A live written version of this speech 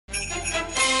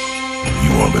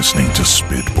listening to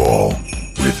Spitball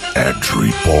with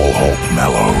Adri Ballhawk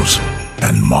Mellows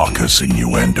and Marcus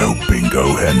Innuendo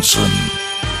Bingo Henson.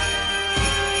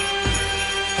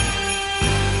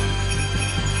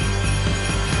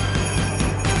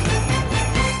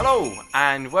 Hello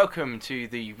and welcome to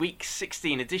the week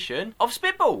 16 edition of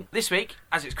Spitball. This week,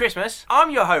 as it's Christmas,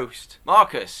 I'm your host,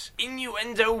 Marcus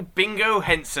Innuendo Bingo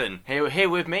Henson. Here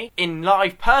with me, in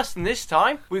live person this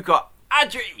time, we've got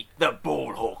Adri, the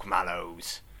Ballhawk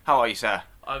Mallows. How are you, sir?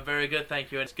 I'm very good,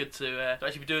 thank you. It's good to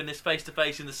actually be doing this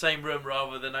face-to-face in the same room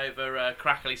rather than over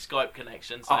crackly Skype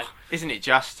connection. So. Oh, isn't it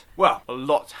just? Well, a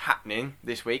lot happening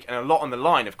this week and a lot on the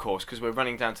line, of course, because we're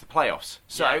running down to the playoffs.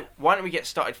 So why don't we get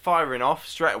started firing off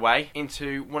straight away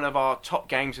into one of our top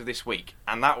games of this week.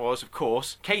 And that was, of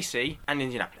course, KC and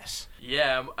Indianapolis.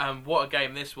 Yeah, and what a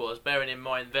game this was, bearing in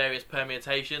mind various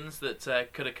permutations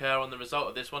that could occur on the result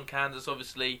of this one. Kansas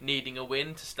obviously needing a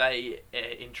win to stay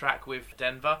in track with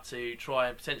Denver to try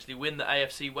and potentially win the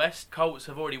AFC West. Colts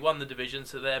have already won the division,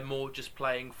 so they're more just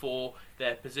playing for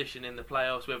their position in the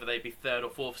playoffs, whether they be third or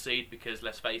fourth seed, because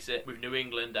let's face it, with New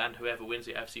England and whoever wins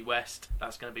the AFC West,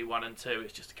 that's going to be 1 and 2.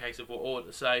 It's just a case of what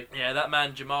order. So yeah, that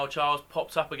man Jamal Charles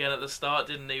popped up again at the start,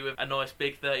 didn't he, with a nice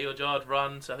big 30-odd yard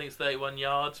run. So I think it's 31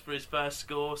 yards for his first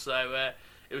score. So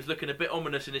it was looking a bit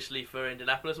ominous initially for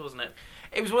Indianapolis, wasn't it?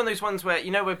 It was one of those ones where, you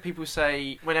know, when people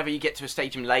say, whenever you get to a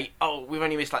stadium late, oh, we've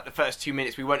only missed like the first 2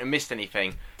 minutes, we won't have missed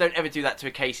anything. Don't ever do that to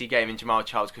a KC game in Jamal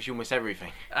Charles, because you'll miss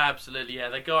everything. Absolutely, yeah.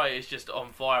 The guy is just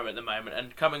on fire at the moment,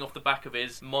 and coming off the back of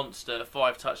his monster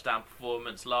 5-touchdown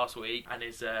performance last week, and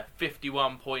his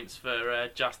 51 points for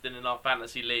Justin in our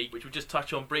fantasy league, which we'll just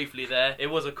touch on briefly there. It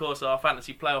was, of course, our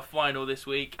fantasy playoff final this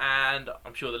week, and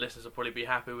I'm sure the listeners will probably be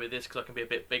happy with this, because I can be a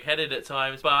bit big-headed at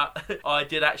times, but I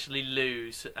did actually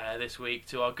lose this week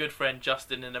to our good friend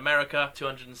Justin in America.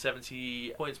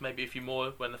 270 points, maybe a few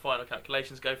more when the final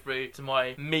calculations go through, to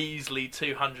my measly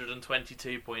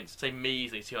 222 points. Say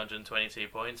measly 222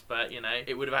 points, but you know,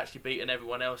 it would have actually beaten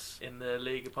everyone else in the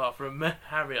league apart from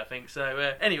Harry, I think.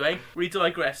 So anyway, we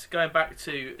digress. Going back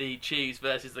to the Chiefs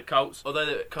versus the Colts, although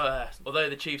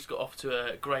the Chiefs got off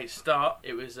to a great start,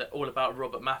 it was all about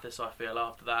Robert Mathis, I feel,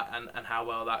 after that, and how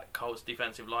well that Colts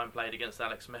defensive line played against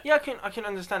Alex Smith. Yeah, I can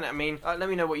understand it. I mean, let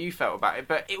me know what you felt about it,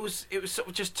 but it was sort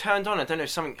of just turned on. I don't know if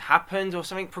something happened or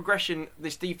something, progression,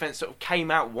 this defence sort of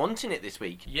came out wanting it this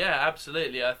week. Yeah,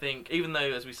 absolutely. I think even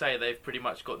though, as we say, they've pretty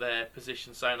much got their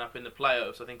position sewn up in the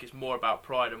playoffs, I think it's more about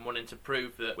pride and wanting to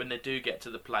prove that when they do get to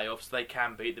the playoffs, they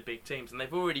can beat the big teams. And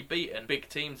they've already beaten big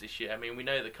teams this year. I mean, we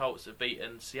know the Colts have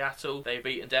beaten Seattle, they've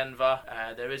beaten Denver,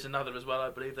 there is another as well, I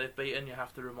believe they've beaten. You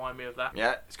have to remind me of that.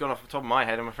 Yeah, it's gone off the top of my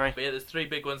head, I'm afraid. But yeah, there's 3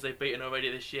 big ones they've beaten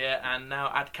already this year, and now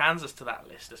add Kansas to that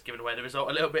list. That's giving away the result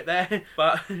a little bit there.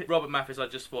 But Robert Mathis, I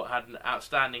just thought, had an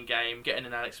outstanding game, getting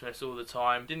in Alex Smith all the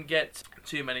time. Didn't get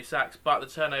too many sacks, but the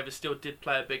turnovers still did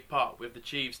play a big part, with the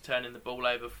Chiefs turning the ball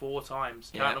over 4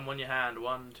 times. Count them on your hand.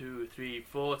 1, 2, 3,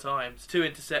 4 times. 2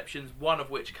 interceptions, one of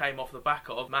which came off the back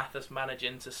of Mathis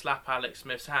managing to slap Alex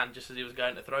Smith's hand just as he was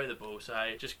going to throw the ball.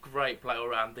 So just great play all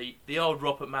around. The old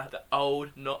Robert Mathis,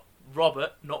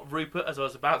 Robert, not Rupert, as I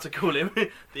was about to call him.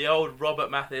 The old Robert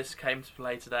Mathis came to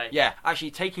play today. Yeah,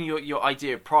 actually taking your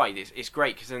idea of pride, it's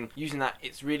great, because then using that,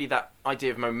 it's really that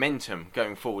idea of momentum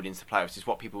going forward into the playoffs is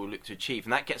what people will look to achieve,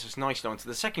 and that gets us nicely on to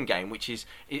the second game, which is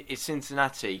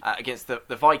Cincinnati against the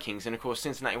Vikings, and of course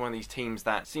Cincinnati, one of these teams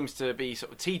that seems to be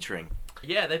sort of teetering.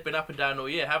 Yeah, they've been up and down all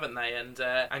year, haven't they?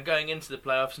 And going into the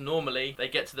playoffs, normally they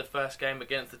get to the first game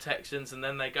against the Texans and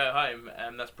then they go home,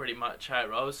 and that's pretty much how it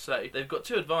rolls. So they've got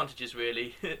 2 advantages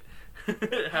really.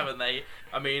 Haven't they?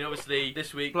 I mean, obviously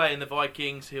this week playing the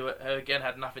Vikings, who again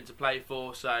had nothing to play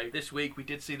for. So this week we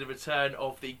did see the return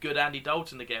of the good Andy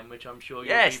Dalton again, which I'm sure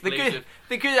you'll be pleased with.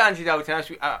 The good Andy Dalton,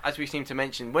 as we seem to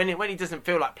mention, when he doesn't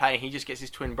feel like playing, he just gets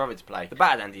his twin brother to play. The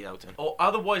bad Andy Dalton, or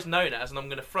otherwise known as, and I'm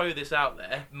going to throw this out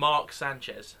there, Mark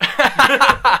Sanchez.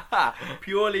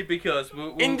 Purely because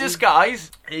in disguise,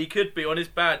 he could be on his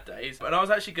bad days. And I was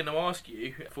actually going to ask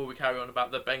you before we carry on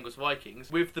about the Bengals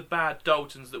Vikings, with the bad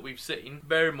Daltons that we've seen.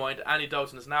 Bear in mind, Andy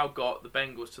Dalton has now got the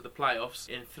Bengals to the playoffs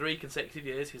in 3 consecutive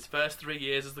years, his first 3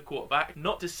 years as the quarterback.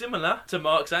 Not dissimilar to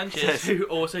Mark Sanchez, who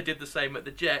also did the same at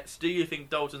the Jets. Do you think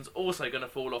Dalton's also going to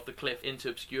fall off the cliff into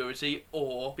obscurity,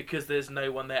 or because there's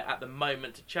no one there at the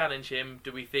moment to challenge him,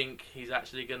 do we think he's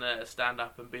actually going to stand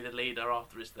up and be the leader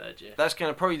after his 3rd year? That's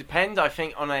going to probably depend, I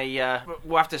think, on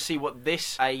we'll have to see what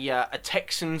a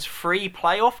Texans free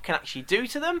playoff can actually do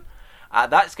to them.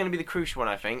 That's going to be the crucial one,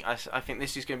 I think. I think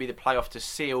this is going to be the playoff to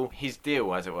seal his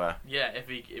deal, as it were. Yeah, if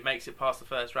he makes it past the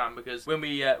first round, because when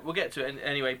we'll get to it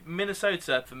anyway.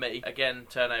 Minnesota, for me, again,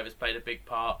 turnovers played a big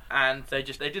part, and they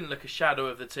didn't look a shadow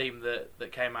of the team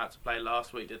that came out to play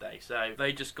last week, did they? So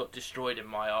they just got destroyed in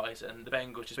my eyes, and the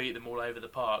Bengals just beat them all over the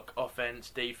park. Offense,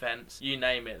 defense, you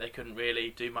name it, they couldn't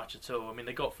really do much at all. I mean,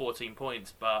 they got 14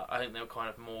 points, but I think they were kind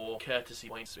of more courtesy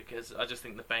points, because I just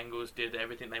think the Bengals did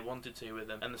everything they wanted to with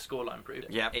them, and the scoreline proved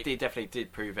it. Yeah, it definitely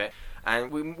did prove it.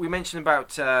 And we mentioned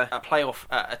about a playoff,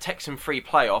 a Texan-free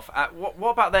playoff.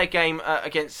 What about their game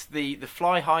against the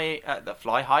high-flying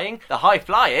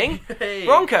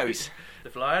Broncos? The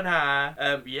flying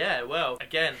high. Yeah, well,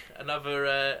 again,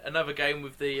 another game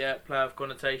with the playoff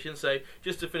connotation. So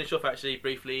just to finish off actually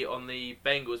briefly on the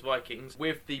Bengals-Vikings,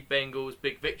 with the Bengals'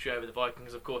 big victory over the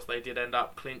Vikings, of course, they did end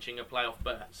up clinching a playoff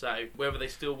berth. So whether they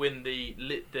still win the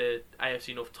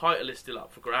AFC North title is still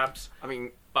up for grabs. I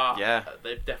mean, but yeah,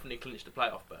 they've definitely clinched the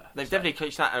playoff berth. They've definitely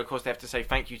clinched that, and of course they have to say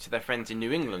thank you to their friends in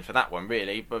New England for that one,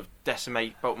 really, with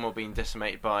Baltimore being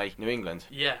decimated by New England.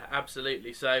 Yeah,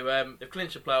 absolutely. So they've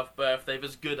clinched a playoff berth. They've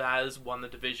as good as won the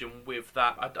division with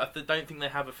that. I don't think they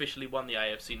have officially won the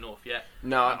AFC North yet.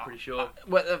 No, I'm pretty sure.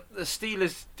 Well, the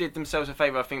Steelers did themselves a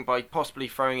favour, I think, by possibly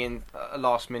throwing in a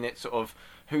last-minute sort of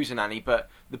who's-a-nanny, but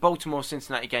the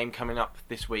Baltimore-Cincinnati game coming up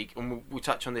this week, and we'll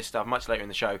touch on this stuff much later in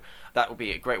the show, that will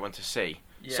be a great one to see.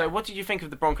 Yeah. So what did you think of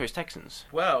the Broncos-Texans?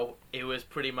 Well, it was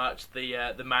pretty much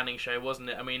the Manning show, wasn't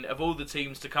it? I mean, of all the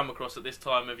teams to come across at this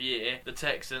time of year, the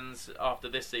Texans, after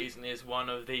this season, is one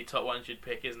of the top ones you'd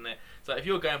pick, isn't it? So if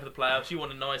you're going for the playoffs, you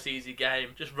want a nice, easy game,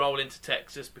 just roll into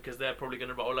Texas, because they're probably going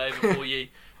to roll over for you.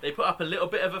 They put up a little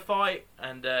bit of a fight,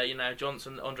 and Andre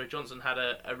Johnson had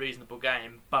a reasonable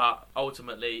game, but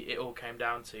ultimately it all came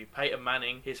down to Peyton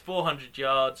Manning, his 400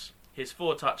 yards, his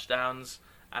 4 touchdowns,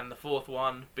 and the fourth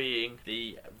one being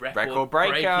the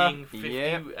record-breaking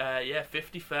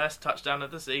 51st touchdown of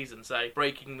the season. So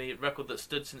breaking the record that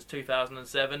stood since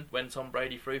 2007 when Tom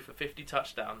Brady threw for 50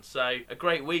 touchdowns. So a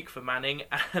great week for Manning,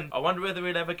 and I wonder whether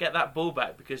he'll ever get that ball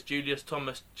back, because Julius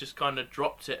Thomas just kind of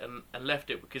dropped it and left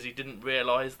it because he didn't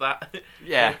realise that.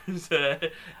 Yeah,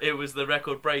 it was the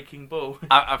record-breaking ball.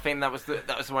 I think that was the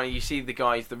one. You see the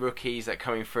guys, the rookies that are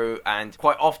coming through, and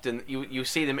quite often you'll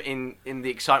see them in the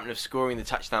excitement of scoring the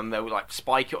touchdown. They'll like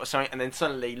spike it or something, and then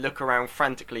suddenly look around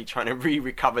frantically trying to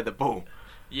recover the ball.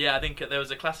 Yeah, I think there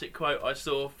was a classic quote I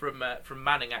saw from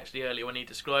Manning actually earlier when he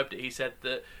described it. He said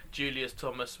that Julius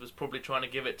Thomas was probably trying to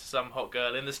give it to some hot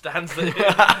girl in the stands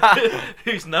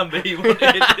whose number he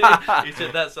wanted. He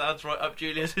said that sounds right up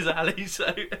Julius's alley.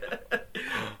 So,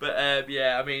 but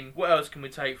yeah, I mean, what else can we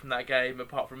take from that game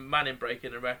apart from Manning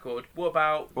breaking a record? What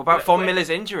about Von Miller's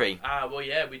injury? Well,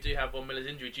 yeah, we do have Von Miller's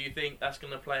injury. Do you think that's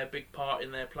going to play a big part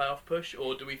in their playoff push,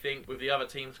 or do we think with the other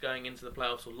teams going into the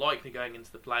playoffs or likely going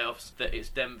into the playoffs that it's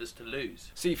Denver's to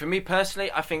lose? See, for me personally,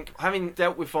 I think having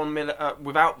dealt with Von Miller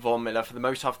without Von Miller for the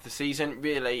most half of the season,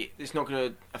 really, it's not going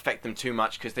to affect them too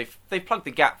much, because they've plugged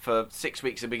the gap for 6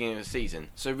 weeks at the beginning of the season.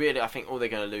 So really, I think all they're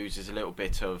going to lose is a little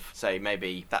bit of, say,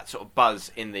 maybe that sort of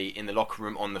buzz in the locker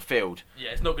room on the field. Yeah,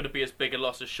 it's not going to be as big a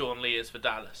loss as Sean Lee is for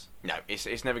Dallas. No,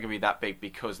 it's never going to be that big,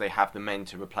 because they have the men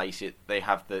to replace it. They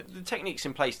have the techniques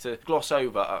in place to gloss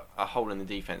over a hole in the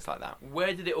defence like that.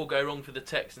 Where did it all go wrong for the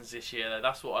Texans this year, though?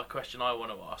 That's what a question I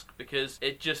want to ask, because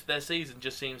their season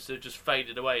just seems to have just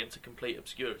faded away into complete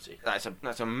obscurity. That's an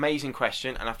amazing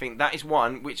question, and I think that is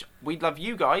one which we'd love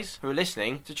you guys who are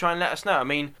listening to try and let us know. I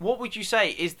mean, what would you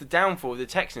say is the downfall of the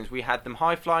Texans? We had them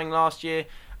high-flying last year,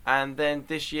 and then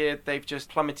this year they've just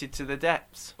plummeted to the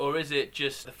depths. Or is it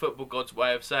just the football god's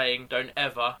way of saying, don't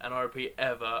ever, and I repeat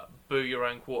ever, boo your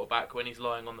own quarterback when he's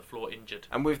lying on the floor injured?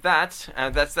 And with that,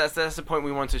 that's the point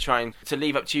we want to try and to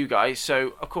leave up to you guys.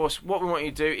 So, of course, what we want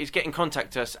you to do is get in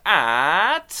contact with us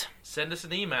at... Send us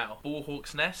an email,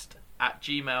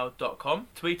 bullhawksnest@gmail.com.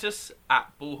 Tweet us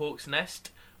at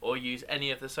bullhawksnest, or use any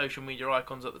of the social media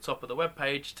icons at the top of the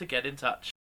webpage to get in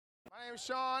touch. My name's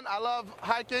Sean. I love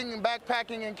hiking and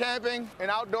backpacking and camping and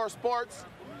outdoor sports.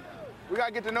 We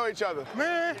gotta get to know each other.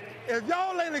 Man, if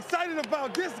y'all ain't excited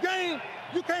about this game,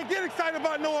 you can't get excited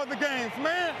about no other games,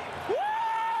 man. Woo! Woo!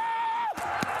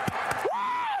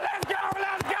 Let's go,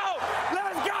 let's go,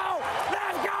 let's go,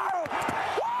 let's go!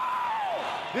 Woo!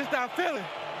 This that feeling.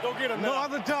 Don't get enough. No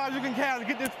other job you can have to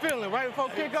get this feeling right before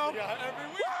kickoff. Yeah, every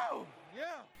week. Woo!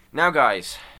 Yeah. Now,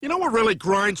 guys, You know what really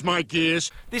grinds my gears?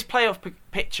 This playoff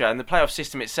picture and the playoff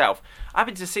system itself, I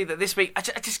happen to see that this week, I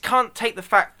just can't take the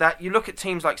fact that you look at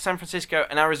teams like San Francisco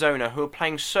and Arizona who are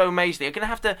playing so amazingly, are going to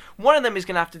have to, one of them is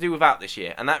going to have to do without this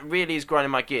year, and that really is grinding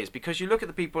my gears, because you look at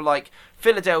the people like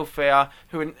Philadelphia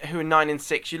who are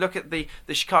 9-6, you look at the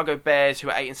Chicago Bears who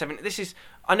are 8-7. This is,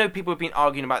 I know people have been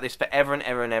arguing about this forever and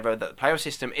ever and ever, that the playoff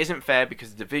system isn't fair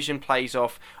because the division plays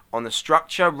off on the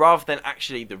structure rather than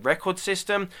actually the record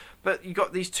system. But you've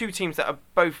got these two teams that are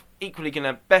both equally going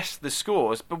to best the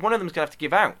scores, but one of them's going to have to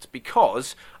give out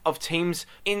because of teams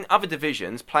in other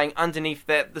divisions playing underneath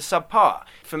the subpar.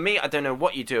 For me, I don't know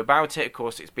what you do about it. Of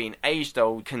course, it's been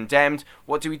age-old, condemned.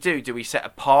 What do? Do we set a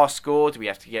par score? Do we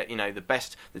have to get,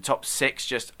 the top 6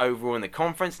 just overall in the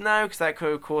conference? No, because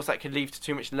that could lead to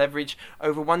too much leverage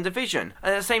over one division.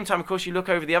 And at the same time, of course, you look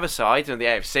over the other side of the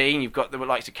AFC, and you've got the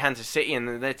likes of Kansas City,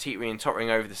 and they're teetering and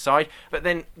tottering over the side. But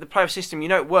then the playoff system,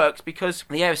 it works because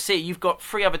in the AFC, you've got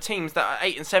 3 other teams that are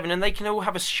 8-7, and they can all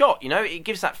have a shot. It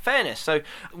gives that fairness. So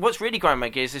what's really grinding my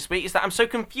gears this week is that I'm so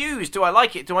confused. Do I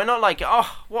like it? Do I not like it?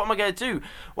 Oh, what am I going to do?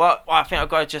 Well, I think I've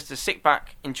got just to sit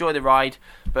back, enjoy the ride.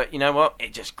 But you know what?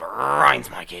 It just grinds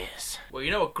my gears. Well,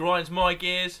 you know what grinds my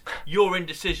gears? Your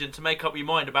indecision to make up your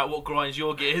mind about what grinds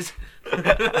your gears.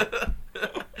 And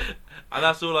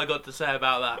that's all I got to say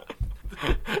about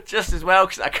that. Just as well,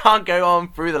 because I can't go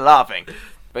on through the laughing.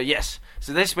 But yes,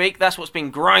 so this week, that's what's been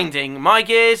grinding my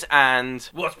gears, and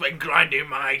what's been grinding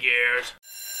my gears?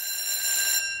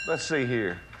 Let's see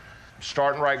here.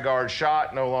 Starting right guard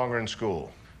shot, no longer in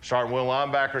school. Starting will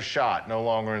linebacker shot, no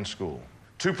longer in school.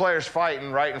 2 players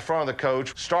fighting right in front of the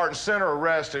coach. Starting center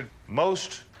arrested.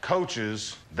 Most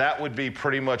coaches, that would be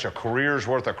pretty much a career's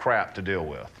worth of crap to deal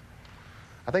with.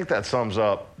 I think that sums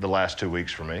up the last 2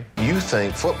 weeks for me. You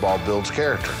think football builds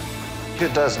character.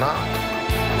 It does not.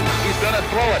 He's gonna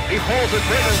throw it. He pulls the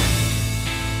trigger.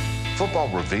 Football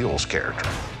reveals character.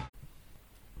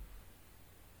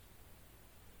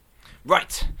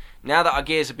 Right, now that our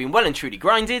gears have been well and truly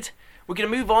grinded, we're going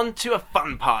to move on to a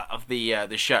fun part of the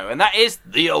show, and that is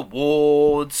the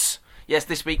awards. Yes,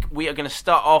 this week we are going to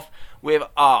start off with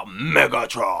our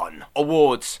Megatron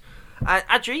Awards. And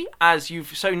Adri, as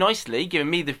you've so nicely given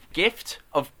me the gift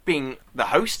of being the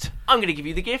host, I'm going to give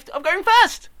you the gift of going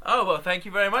first. Oh, well, thank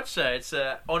you very much, sir. It's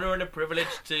an honour and a privilege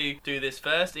to do this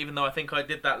first, even though I think I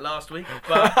did that last week.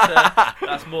 But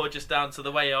that's more just down to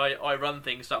the way I run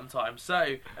things sometimes.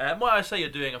 So, might I say you're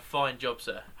doing a fine job,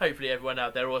 sir. Hopefully everyone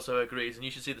out there also agrees, and you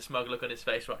should see the smug look on his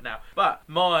face right now. But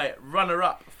my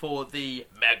runner-up for the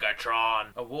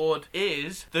Megatron Award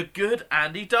is the good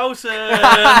Andy Dalton.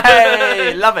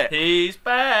 Hey, love it. He's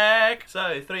back.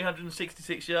 So,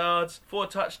 366 yards, 4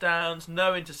 touchdowns,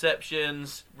 no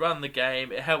interceptions, run the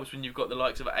game. It helps when you've got the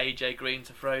likes of AJ Green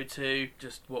to throw to.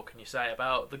 Just what can you say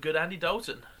about the good Andy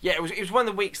Dalton? Yeah, it was one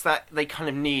of the weeks that they kind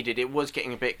of needed. It was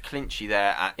getting a bit clinchy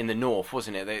there in the north,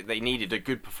 wasn't it? They needed a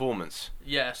good performance.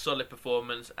 Yeah, solid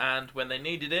performance, and when they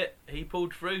needed it, he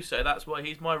pulled through, so that's why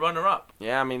he's my runner-up.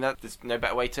 Yeah, I mean, there's no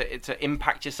better way to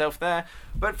impact yourself there.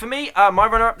 But for me, my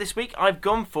runner-up this week, I've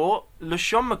gone for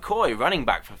LeSean McCoy, running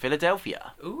back for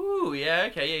Philadelphia. Ooh, yeah,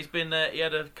 okay, yeah, he's been, he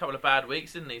had a couple of bad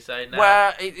weeks, didn't he? So now...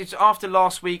 Well, it's after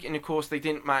last week, and of course they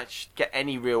didn't get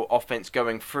any real offense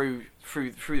going through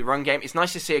the run game. It's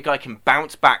nice to see a guy can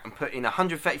bounce back and put in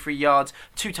 133 yards,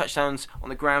 2 touchdowns on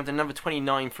the ground, another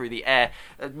 29 through the air.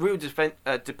 A real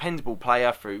dependable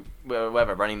player through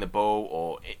whether running the ball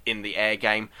or in the air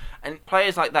game. And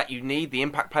players like that, you need the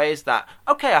impact players that,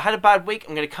 okay, I had a bad week,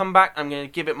 I'm going to come back, I'm going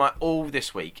to give it my all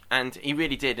this week. And he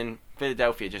really did, and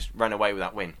Philadelphia just ran away with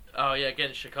that win. Oh yeah,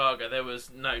 against Chicago, there was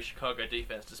no Chicago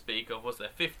defense to speak of, was there?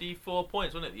 54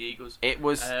 points, wasn't it, the Eagles? It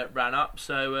was... ran up,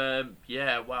 so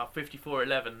yeah, wow,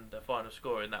 54-11, the final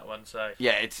score in that one, so...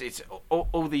 Yeah, it's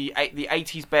all the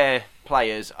 80s Bear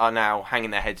players are now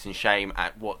hanging their heads in shame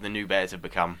at what the new Bears have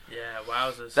become. Yeah,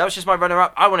 wowzers. That was just my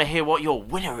runner-up. I want to hear what your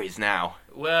winner is now.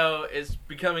 Well, it's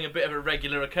becoming a bit of a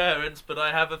regular occurrence, but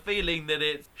I have a feeling that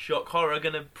it's shock horror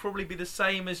going to probably be the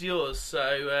same as yours.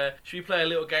 So, should we play a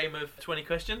little game of 20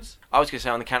 questions? I was going to say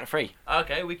on the count of 3.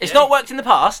 Okay, we can. It's not worked in the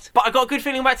past, but I got a good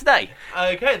feeling about today.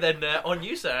 Okay, then on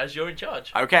you, sir, as you're in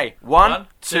charge. Okay, 1,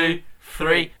 2,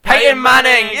 3. Peyton Peyton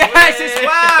Manning! Manning! Yes,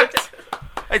 it's worked!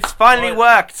 It's finally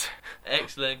worked.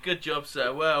 Excellent, good job,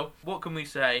 sir. Well, what can we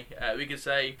say? We can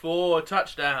say 4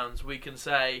 touchdowns. We can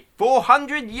say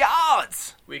 400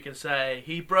 yards. We can say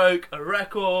he broke a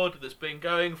record that's been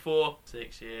going for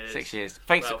 6 years. 6 years.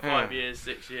 Thanks. Well, 5 years,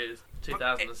 6 years.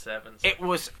 2007. It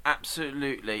was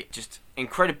absolutely just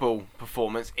incredible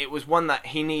performance. It was one that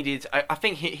he needed. I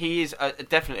think he is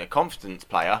definitely a confidence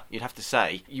player, you'd have to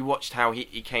say. You watched how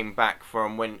he came back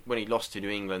from when he lost to New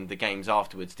England. The games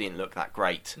afterwards didn't look that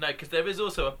great. No, because there is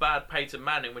also a bad Peyton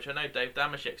Manning, which I know Dave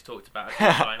Damashek's talked about a few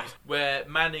times, where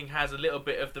Manning has a little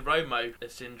bit of the Romo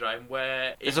syndrome,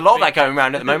 where... There's a lot of that going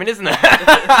around at the moment, isn't there?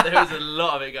 There is a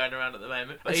lot of it going around at the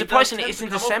moment. But and surprisingly, it's in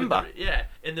December.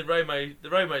 In the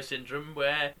Romo syndrome,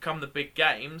 where come the big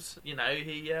games,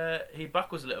 he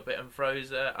buckles a little bit and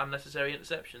throws unnecessary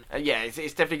interceptions.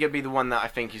 It's definitely going to be the one that I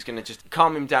think is going to just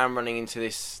calm him down running into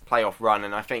this playoff run,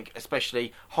 and I think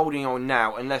especially holding on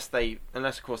now, unless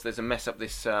of course there's a mess up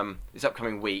this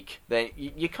upcoming week, then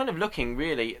you're kind of looking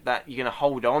really that you're going to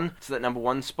hold on to that number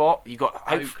one spot. You got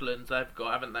Oakland, they've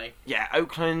got, haven't they? Yeah,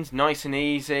 Oakland, nice and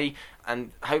easy.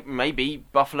 And hope maybe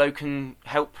Buffalo can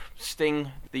help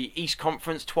sting the East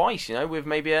Conference twice, with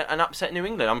maybe an upset New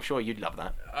England. I'm sure you'd love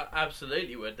that. I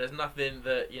absolutely would. There's nothing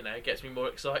that, gets me more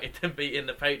excited than beating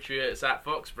the Patriots at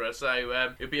Foxborough. So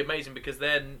it would be amazing, because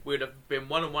then we'd have been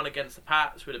 1-1 against the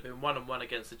Pats, we'd have been 1-1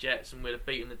 against the Jets, and we'd have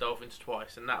beaten the Dolphins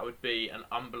twice. And that would be an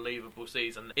unbelievable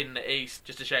season in the East.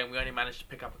 Just a shame we only managed to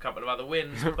pick up a couple of other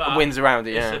wins. But wins around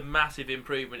it, yeah. It's a massive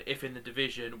improvement if in the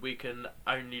division we can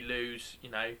only lose,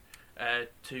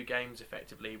 2 games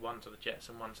effectively, one to the Jets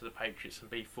and one to the Patriots, and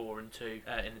be 4-2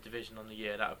 in the division on the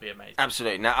year. That would be amazing.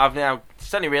 Absolutely. Now I've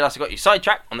suddenly realised I got you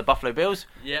sidetracked on the Buffalo Bills.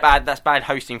 Yeah. That's bad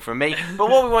hosting from me. But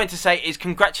what we wanted to say is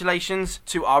congratulations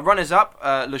to our runners-up,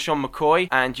 LaShawn McCoy,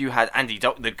 and you had Andy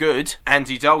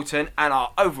Dalton, and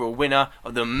our overall winner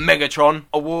of the Megatron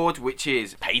Award, which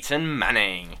is Peyton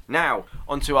Manning. Now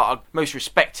onto our most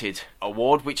respected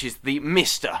award, which is the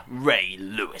Mr. Ray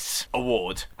Lewis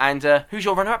Award. And who's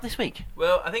your runner-up this week?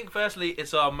 Well, I think firstly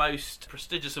it's our most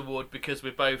prestigious award because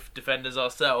we're both defenders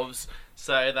ourselves,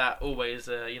 so that always,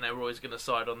 we're always going to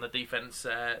side on the defence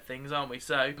things, aren't we?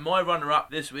 So my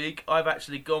runner-up this week, I've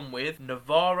actually gone with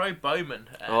Navarro Bowman,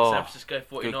 San Francisco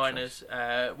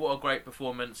 49ers. What a great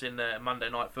performance in Monday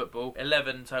Night Football.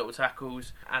 11 total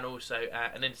tackles and also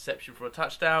an interception for a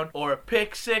touchdown, or a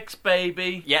pick six,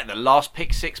 baby. Yeah, the last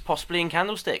pick six possibly in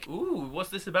Candlestick. Ooh, what's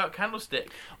this about Candlestick?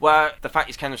 Well, the fact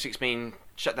is Candlestick's been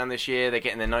shut down this year. They're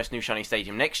getting their nice new shiny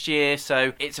stadium next year,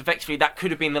 so it's effectively that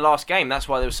could have been the last game. That's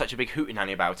why there was such a big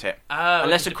hootenanny about it.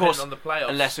 Unless of course the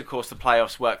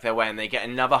playoffs work their way and they get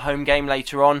another home game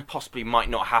later on, possibly might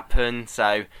not happen.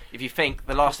 So if you think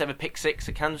the last ever pick six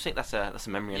at Candlestick, that's a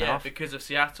memory and a half. Yeah, because of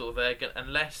Seattle,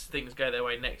 unless things go their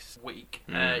way next week,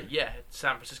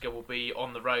 San Francisco will be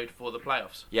on the road for the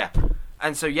playoffs. Yeah.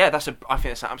 And so, I think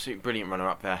that's an absolutely brilliant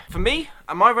runner-up there. For me,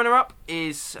 my runner-up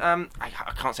is, I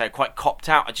can't say I quite copped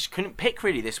out, I just couldn't pick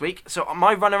really this week. So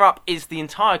my runner-up is the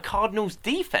entire Cardinals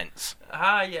defence.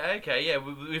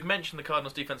 We've mentioned the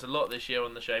Cardinals defence a lot this year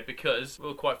on the show because,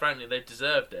 well, quite frankly, they've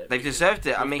deserved it. They've deserved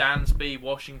it. Dansby,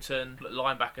 Washington,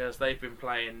 linebackers, they've been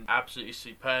playing absolutely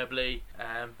superbly.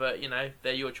 But,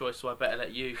 they're your choice, so I better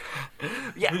let you.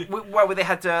 They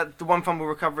had the one fumble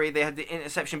recovery, they had the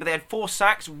interception, but they had 4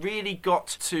 sacks, really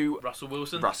got to... Russell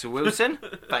Wilson,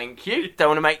 thank you. Don't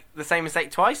want to make the same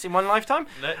mistake twice in one lifetime.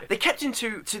 No. They kept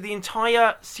into the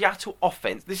entire Seattle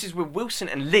offense. This is with Wilson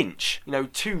and Lynch,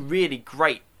 2 really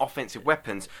great offensive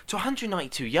weapons, to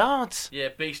 192 yards. Yeah,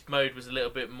 beast mode was a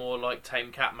little bit more like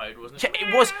tame cat mode, wasn't it? Yeah,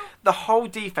 it was. The whole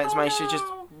defense managed to just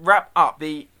wrap up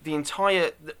the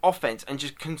entire offense and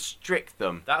just constrict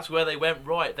them. That's where they went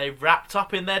right. They wrapped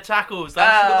up in their tackles.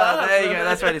 There you go.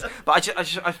 That's what it is. But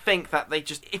I think that they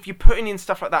just, if you're putting in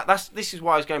stuff like that, this is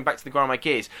why I was going back to the grind of my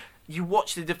gears. You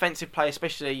watch the defensive play,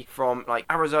 especially from like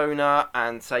Arizona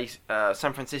and say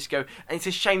San Francisco, and it's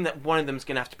a shame that one of them's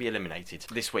going to have to be eliminated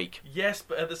this week. Yes,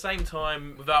 but at the same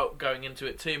time, without going into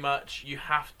it too much, you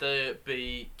have to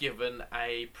be given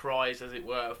a prize, as it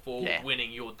were, for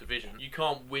winning your division. You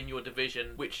can't win your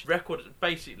division, which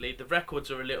basically the records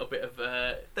are a little bit of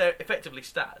they're effectively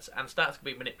stats, and stats can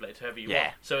be manipulated however you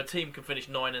want. So a team can finish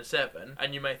 9-7,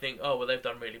 and you may think, oh well, they've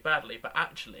done really badly, but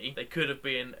actually they could have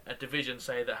been a division,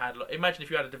 say, that had. Imagine if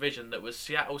you had a division that was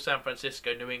Seattle, San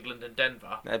Francisco, New England and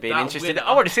Denver. That'd be interesting.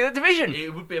 I want to see that division.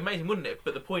 It would be amazing, wouldn't it?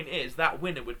 But the point is, that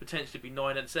winner would potentially be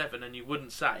 9-7, and you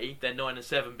wouldn't say they're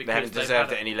 9-7 because they haven't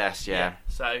deserved it any less,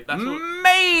 So that's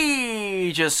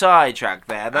major sidetrack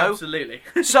there, though. Absolutely.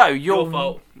 So your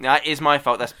fault. No, it is my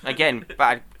fault. That's, again,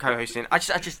 bad co-hosting. I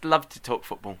just love to talk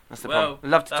football. That's the problem. I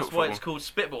love to talk football. That's why it's called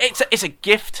Spitball. It's a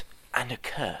gift and a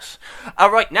curse.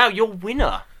 Alright, now your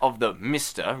winner of the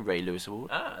Mr. Ray Lewis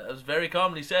Award. That was very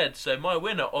calmly said. So my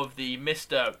winner of the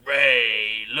Mr.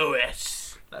 Ray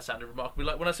Lewis. That sounded remarkably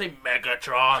like when I say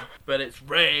Megatron. But it's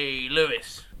Ray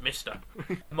Lewis. Mister.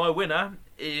 My winner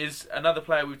is another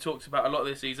player we've talked about a lot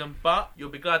this season, but you'll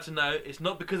be glad to know it's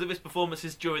not because of his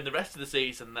performances during the rest of the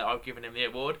season that I've given him the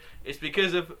award. It's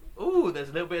because of... Ooh, there's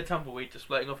a little bit of tumbleweed just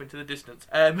floating off into the distance.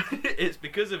 It's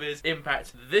because of his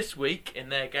impact this week in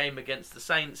their game against the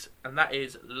Saints, and that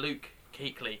is Luke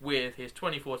Kuechly, with his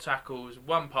 24 tackles,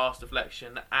 1 pass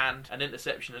deflection and an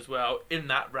interception as well in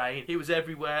that rain. He was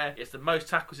everywhere. It's the most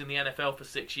tackles in the NFL for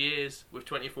 6 years with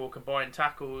 24 combined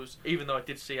tackles, even though I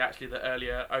did see actually that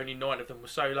earlier only 9 of them were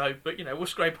solo, but you know, we'll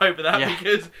scrape over that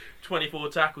because 24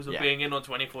 tackles or being in on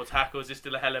 24 tackles is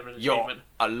still a hell of an achievement.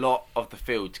 A lot of the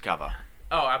field to cover.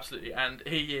 Oh, absolutely, and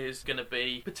he is going to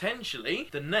be potentially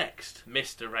the next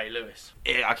Mr. Ray Lewis.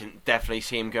 Yeah, I can definitely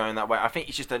see him going that way. I think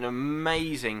he's just an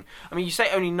amazing... I mean, you say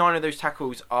only 9 of those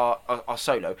tackles are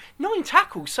solo. 9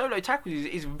 tackles, solo tackles,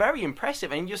 is very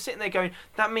impressive, and you're sitting there going,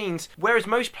 that means, whereas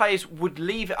most players would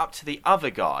leave it up to the other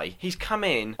guy, he's come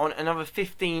in on another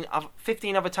 15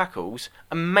 other tackles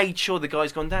and made sure the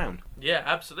guy's gone down. Yeah,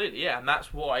 absolutely, yeah, and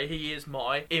that's why he is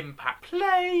my impact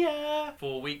player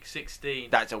for Week 16.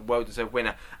 That's a well-deserved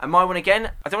winner. And my one again,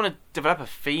 I don't want to develop a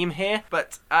theme here,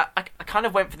 but I kind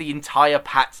of went for the entire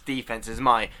Pats defense as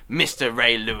my Mr.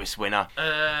 Ray Lewis winner.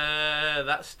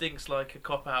 That stinks like a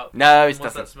cop-out. No, it What's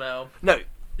doesn't. that smell? No.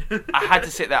 I had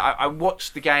to sit there. I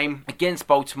watched the game against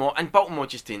Baltimore, and Baltimore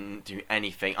just didn't do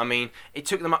anything. I mean, it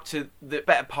took them up to the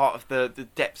better part of the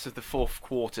depths of the fourth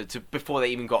quarter before they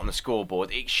even got on the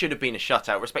scoreboard. It should have been a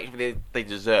shutout. Respectively, they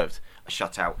deserved a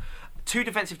shutout. 2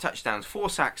 defensive touchdowns, 4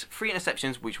 sacks, 3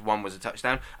 interceptions, which 1 was a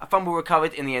touchdown, a fumble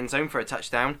recovered in the end zone for a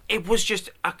touchdown. It was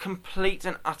just a complete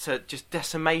and utter just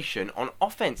decimation on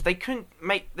offense. They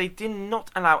did not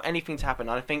allow anything to happen.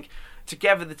 And I think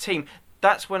together the team...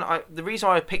 That's when the reason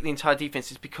why I picked the entire defense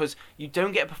is because you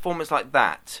don't get a performance like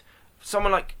that.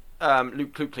 Someone like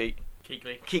Luke Kuechly,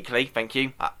 thank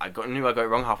you. I knew I got it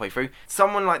wrong halfway through.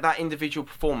 Someone like that individual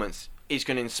performance is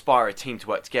going to inspire a team to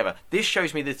work together. This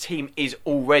shows me the team is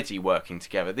already working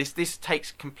together. This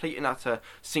takes complete and utter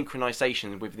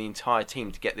synchronization with the entire team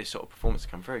to get this sort of performance to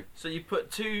come through. So you put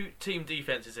 2 team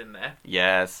defenses in there.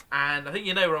 Yes. And I think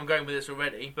you know where I'm going with this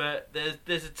already, but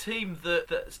there's a team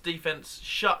that's defense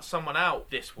shut someone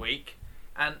out this week.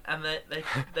 And they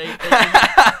didn't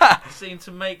seem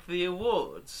to make the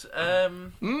awards.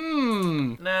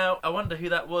 Now, I wonder who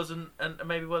that was and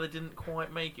maybe why they didn't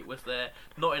quite make it. Was there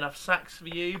not enough sacks for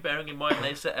you? Bearing in mind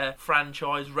they set a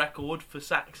franchise record for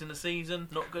sacks in a season.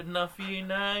 Not good enough for you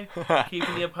now?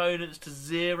 Keeping the opponents to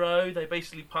 0. They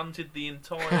basically punted the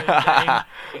entire game,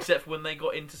 except for when they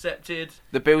got intercepted.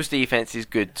 The Bills' defense is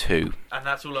good too. And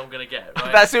that's all I'm going to get,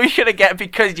 right? That's all you're going to get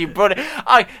because you brought it.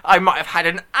 I might have had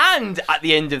an and at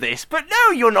the end of this, but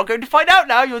no, you're not going to find out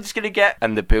now. You're just going to get...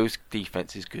 And the Bills'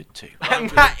 defense is good too. And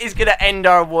that is going to end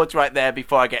our awards right there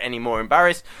before I get any more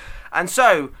embarrassed. And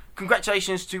so,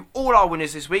 congratulations to all our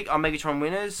winners this week, our Megatron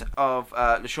winners of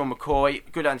LaShawn McCoy,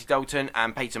 Good Andy Dalton,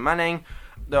 and Peyton Manning.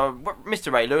 The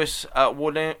Mr. Ray Lewis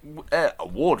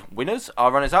award winners,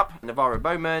 our runners-up, Navarro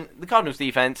Bowman, the Cardinals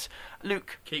defense,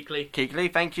 Luke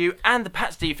Kuechly, thank you, and the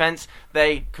Pats defense.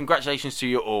 Congratulations to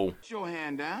you all. Put your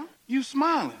hand down. You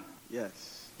smiling?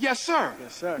 Yes. Yes, sir.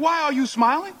 Yes, sir. Why are you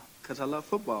smiling? Because I love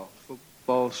football.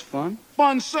 Football's fun.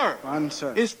 Fun, sir. Fun,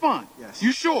 sir. It's fun. Yes.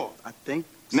 You sure? I think.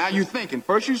 Now you're thinking.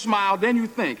 First you smile, then you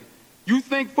think. You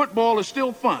think football is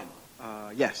still fun?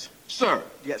 Yes. Sir?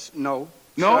 Yes. No.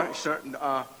 No? Sir.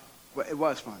 Well, it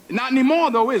was fun. Not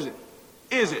anymore, though, is it?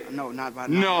 Is it? No, not by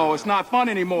No, it's not fun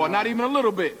anymore. No. Not even a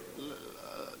little bit.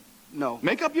 No.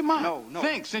 Make up your mind. No.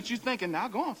 Think. Since you're thinking, now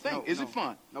go on. Think. No, is it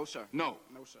fun? No, sir. No.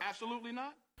 No, sir. Absolutely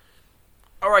not.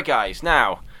 Alright guys,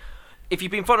 now, if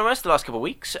you've been following us the last couple of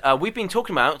weeks, we've been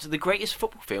talking about the greatest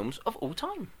football films of all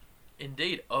time.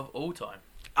 Indeed, of all time.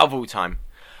 Of all time.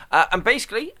 And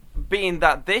basically, being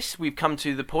that we've come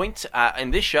to the point in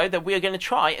this show that we are going to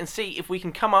try and see if we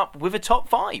can come up with a top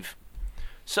 5.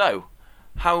 So,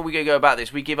 how are we going to go about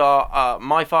this? We give our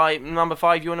number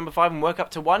 5, your number 5, and work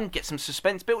up to 1, get some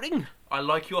suspense building. I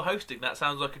like your hosting. That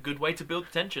sounds like a good way to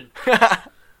build tension.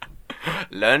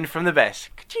 Learn from the best.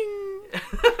 Ka-ching!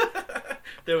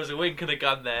 There was a wink and a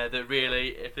gun there that really,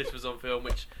 if this was on film,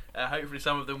 which hopefully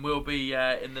some of them will be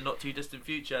in the not too distant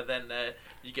future, then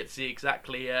you get to see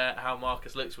exactly how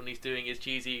Marcus looks when he's doing his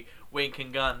cheesy wink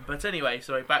and gun. But anyway,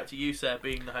 sorry, back to you, sir,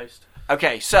 being the host.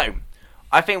 Okay, so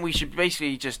I think we should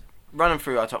basically just run them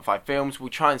through our top 5 films. We'll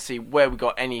try and see where we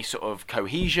got any sort of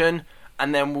cohesion,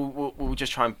 and then we'll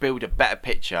just try and build a better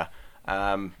picture.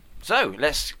 So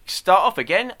let's start off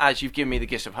again. As you've given me the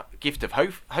gift of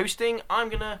hosting, I'm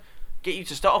gonna get you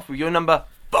to start off with your number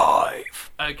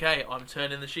 5. Okay, I'm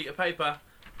turning the sheet of paper.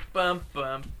 Bum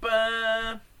bum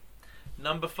bum.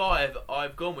 Number 5,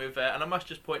 I've gone with, and I must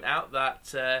just point out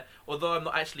that although I'm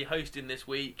not actually hosting this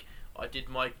week, I did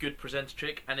my good presenter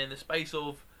trick, and in the space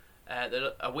of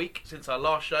a week since our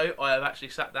last show, I have actually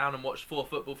sat down and watched 4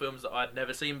 football films that I'd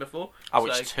never seen before. I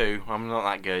watched 2. I'm not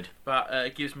that good. But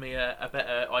it gives me a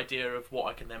better idea of what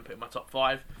I can then put in my top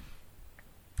 5.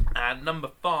 And number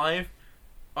 5,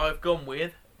 I've gone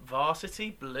with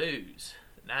Varsity Blues.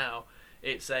 Now,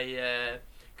 it's a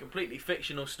completely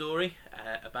fictional story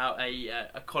about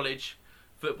a college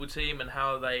football team and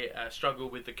how they struggle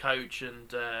with the coach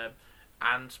and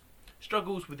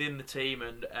struggles within the team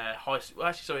and apologise.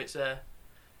 I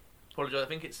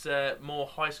think it's more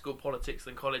high school politics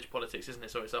than college politics, isn't it?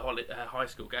 So it's a high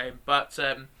school game, but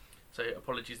so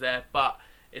apologies there. But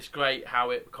it's great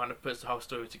how it kind of puts the whole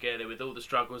story together with all the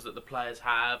struggles that the players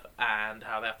have and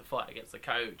how they have to fight against the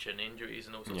coach and injuries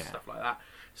and all sorts of stuff like that.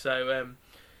 So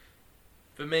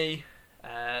for me,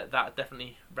 that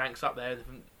definitely ranks up there.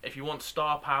 If you want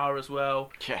star power as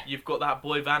well, you've got that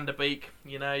boy Van der Beek.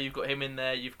 You know, you've got him in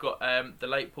there. You've got the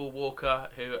late Paul Walker,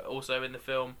 who are also in the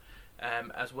film,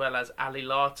 as well as Ali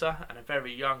Larter and a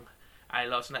very young Ali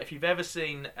Larter. Now, if you've ever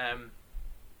seen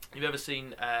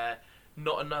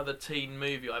Not Another Teen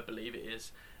Movie, I believe it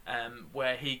is,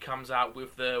 where he comes out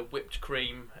with the whipped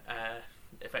cream,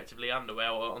 effectively underwear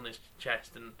on his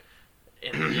chest and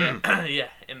in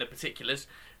the particulars.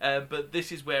 But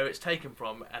this is where it's taken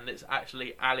from, and it's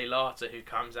actually Ali Larter who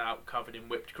comes out covered in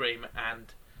whipped cream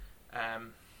and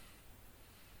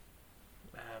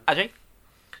Ajay?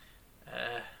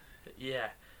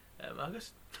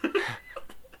 Marcus?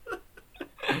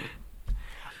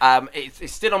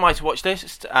 It's still on my to watch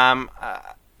list, and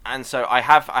so I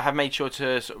have made sure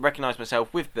to sort of recognise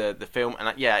myself with the film, and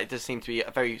it does seem to be a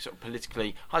very sort of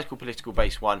high school political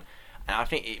based one, and I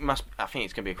think it's going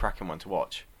to be a cracking one to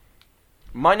watch.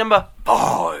 My number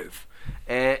 5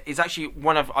 is actually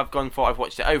one I've gone for. I've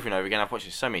watched it over and over again. I've watched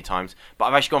it so many times, but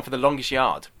I've actually gone for The Longest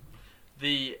Yard.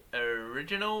 The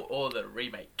original or the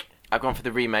remake? I've gone for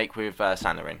the remake with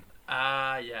Sandler in.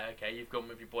 Okay. You've gone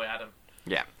with your boy Adam.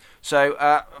 Yeah. So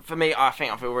for me, I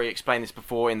think I've already explained this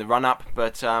before in the run-up,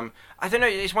 but I don't know.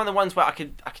 It's one of the ones where I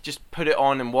could just put it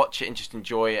on and watch it and just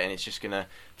enjoy it, and it's just gonna.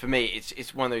 For me,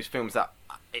 it's one of those films that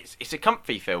it's a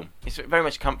comfy film. It's very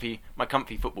much my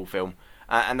comfy football film,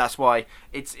 and that's why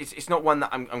it's not one that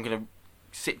I'm gonna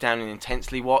sit down and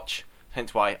intensely watch.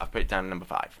 Hence why I've put it down at number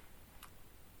 5.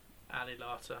 Ali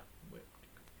Larter.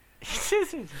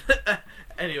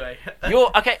 Anyway,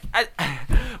 you're okay.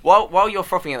 While you're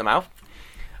frothing at the mouth,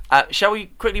 shall we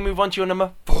quickly move on to your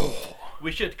number 4?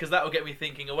 We should, because that will get me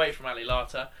thinking away from Ali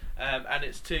Larter, and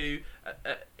it's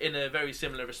in a very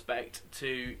similar respect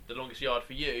to The Longest Yard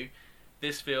for you.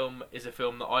 This film is a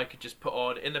film that I could just put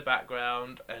on in the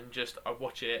background and I could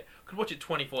watch it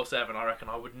 24/7. I reckon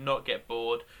I would not get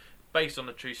bored. Based on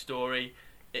a true story,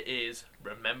 it is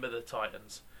Remember the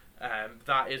Titans.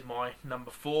 That is my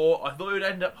number 4. I thought it would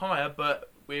end up higher,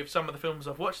 but with some of the films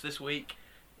I've watched this week,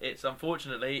 it's down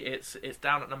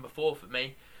at number 4 for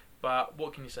me. But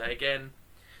what can you say? Again,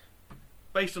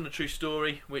 based on a true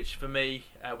story, which for me,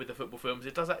 with the football films,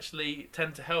 it does actually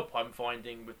tend to help, I'm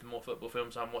finding, with the more football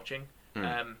films I'm watching.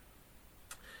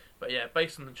 But yeah,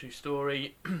 based on the true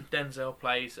story, Denzel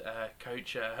plays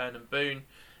Coach Hernan Boone.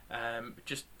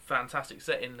 Just fantastic,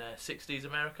 set in 60s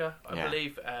America, I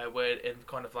believe, where in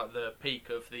kind of like the peak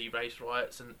of the race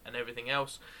riots and everything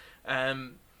else.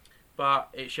 But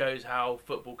it shows how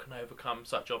football can overcome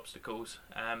such obstacles.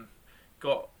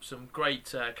 Got some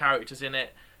great characters in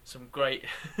it, some great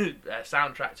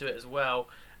soundtrack to it as well,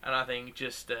 and I think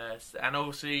and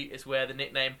obviously it's where the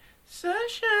nickname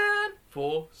Sunshine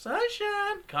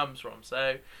comes from.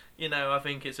 So, I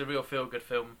think it's a real feel-good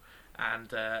film,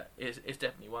 and it's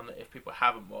definitely one that if people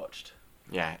haven't watched,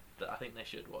 that I think they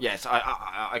should watch. Yes,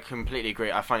 I completely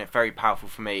agree. I find it very powerful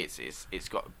for me. It's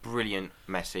got a brilliant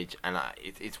message, and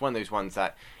it's one of those ones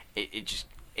that the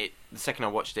second I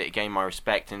watched it, it gained my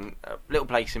respect and a little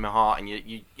place in my heart. And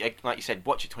you like you said,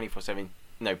 watch it 24/7,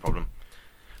 no problem.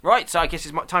 Right, so I guess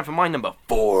it's time for my number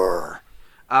 4.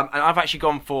 And I've actually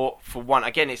gone for one.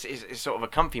 Again, it's sort of a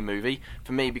comfy movie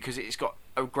for me because it's got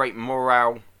a great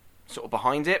morale sort of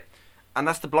behind it, and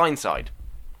that's The Blind Side.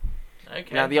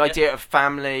 Okay. Now, the idea of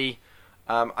family,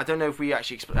 I don't know if we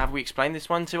actually have we explained this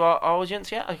one to our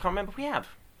audience yet? I can't remember if we have.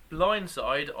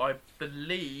 Blindside, I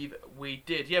believe we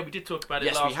did. Yeah, we did talk about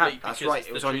it last week because right.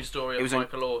 It's the true story of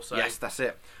Michael Orr. So. Yes, that's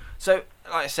it. So,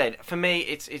 like I said, for me,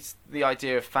 it's the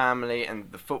idea of family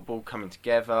and the football coming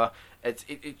together.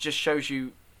 It just shows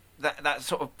you that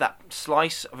sort of that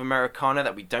slice of Americana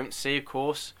that we don't see, of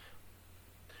course.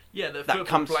 Yeah,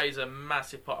 football plays a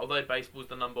massive part. Although baseball's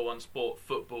the number one sport,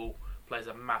 football plays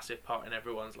a massive part in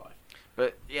everyone's life.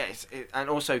 But yeah, and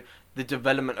also the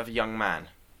development of a young man.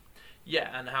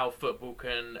 Yeah, and how football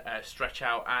can stretch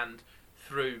out, and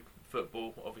through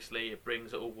football, obviously, it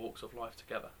brings all walks of life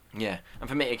together. Yeah, and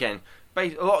for me, again, a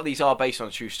lot of these are based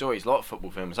on true stories. A lot of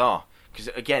football films are. Because,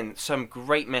 again, some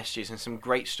great messages and some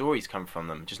great stories come from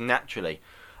them, just naturally.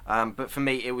 But for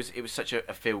me, it was such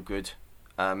a feel-good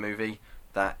movie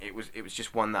that it was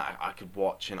just one that I could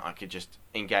watch and I could just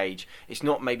engage. It's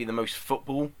not maybe the most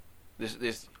football.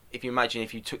 There's if you imagine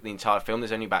if you took the entire film,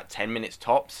 there's only about 10 minutes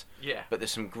tops. Yeah. But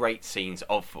there's some great scenes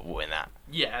of football in that.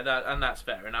 Yeah, and that's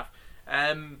fair enough.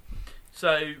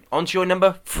 So on to your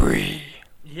number 3.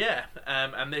 Yeah,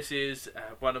 and this is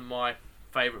one of my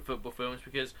favourite football films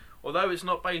because although it's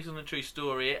not based on a true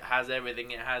story, it has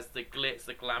everything. It has the glitz,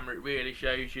 the glamour. It really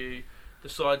shows you the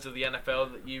sides of the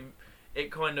NFL that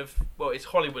it's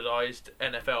Hollywoodized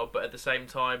NFL, but at the same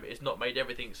time, it's not made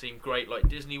everything seem great like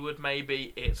Disney would.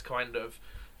 Maybe it's kind of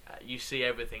you see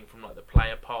everything from like the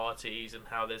player parties and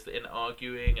how there's the inner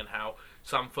arguing and how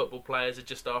some football players are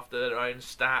just after their own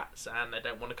stats and they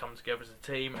don't want to come together as a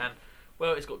team. And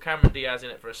well, it's got Cameron Diaz in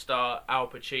it for a start, Al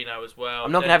Pacino as well.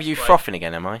 I'm not going to have you frothing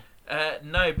again, am I?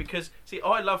 No, because see,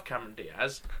 I love Cameron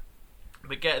Diaz,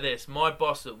 but get this, my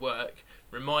boss at work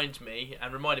reminded me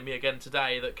again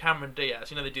today that Cameron Diaz,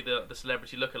 they do the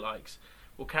celebrity lookalikes.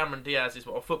 Well, Cameron Diaz is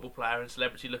a football player and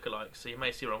celebrity lookalikes, so you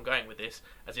may see where I'm going with this,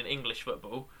 as in English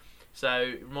football. So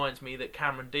it reminds me that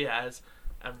Cameron Diaz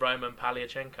and Roman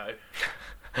Paliachenko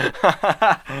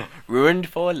ruined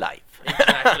for life.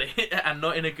 Exactly, and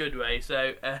not in a good way.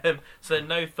 So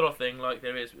no frothing like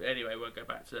there is. Anyway, we'll go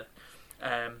back to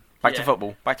Back to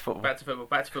football.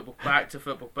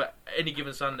 But any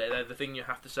given Sunday, though, the thing you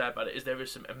have to say about it is there is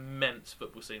some immense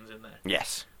football scenes in there.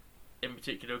 Yes. In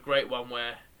particular, a great one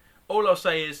where all I'll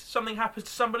say is something happens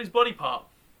to somebody's body part.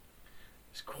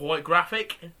 It's quite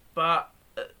graphic, but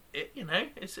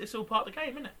it's all part of the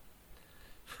game, isn't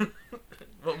it?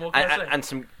 What more can I say? And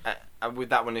some with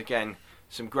that one again,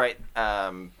 some great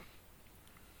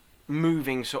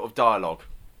moving sort of dialogue.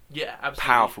 Yeah, absolutely.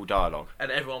 Powerful dialogue.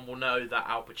 And everyone will know that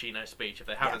Al Pacino speech. If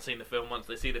they haven't seen the film, once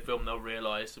they see the film, they'll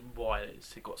realise why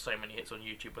it's got so many hits on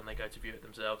YouTube when they go to view it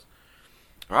themselves.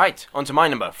 Right, on to my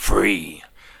number 3.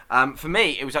 For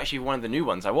me, it was actually one of the new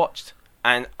ones I watched.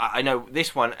 And I know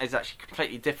this one is actually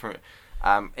completely different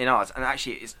in ours. And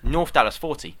actually, it's North Dallas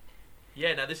 40.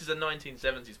 Yeah, now this is a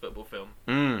 1970s football film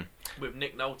with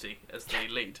Nick Nolte as the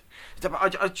lead. I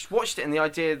just watched it, and the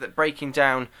idea that breaking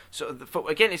down sort of the football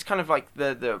again, it's kind of like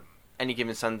the Any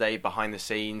Given Sunday behind the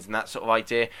scenes and that sort of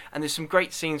idea. And there's some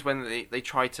great scenes when they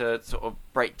try to sort of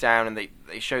break down and they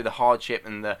show the hardship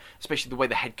and especially the way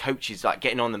the head coach is like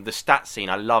getting on them. The stat scene,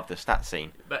 I love the stat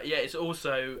scene. But yeah, it's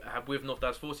also with North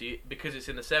Dallas 40 because it's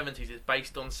in the 70s. It's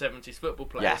based on 70s football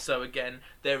players. Yeah. So again,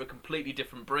 they're a completely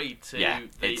different breed to the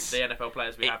NFL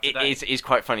players we have today. It is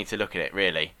quite funny to look at it,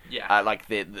 really. Yeah. Like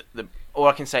the all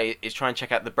I can say is try and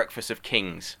check out the Breakfast of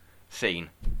Kings scene.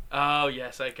 Oh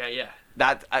yes, okay, yeah.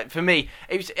 That for me,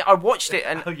 it was. I watched it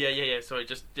and Sorry,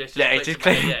 just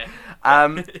clear.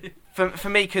 For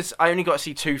me, because I only got to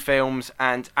see 2 films,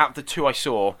 and out of the 2 I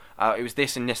saw, it was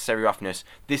this and Necessary Roughness.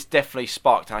 This definitely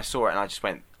sparked, and I saw it, and I just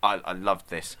went, I loved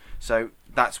this. So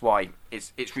that's why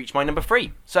it's reached my number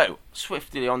 3. So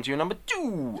swiftly on to your number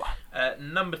 2.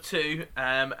 Number 2,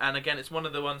 and again, it's one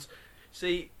of the ones.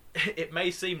 See, it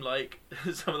may seem like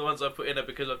some of the ones I've put in are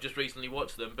because I've just recently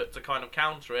watched them, but to kind of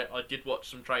counter it, I did watch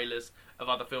some trailers of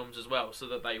other films as well, so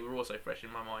that they were also fresh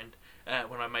in my mind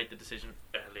when I made the decision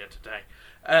earlier today.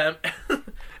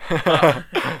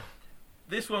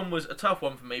 This one was a tough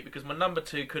one for me because my number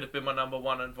 2 could have been my number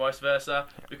 1 and vice versa,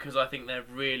 because I think they're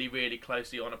really, really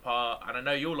closely on a par, and I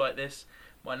know you'll like this.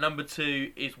 My number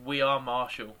 2 is We Are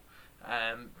Marshall.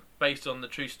 Based on the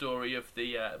true story of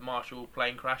the Marshall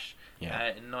plane crash in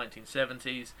the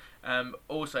 1970s.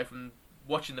 Also from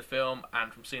watching the film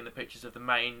and from seeing the pictures of the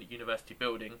main university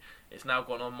building, it's now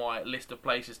gone on my list of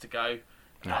places to go,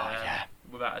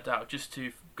 without a doubt, just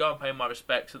to go and pay my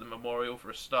respects at the memorial for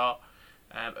a start,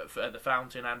 at the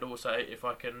fountain, and also if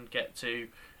I can get to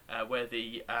where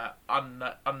the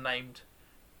unnamed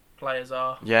players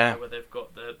are, where they've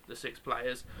got the 6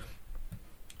 players.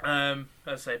 As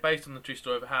I say, based on the true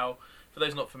story of how, for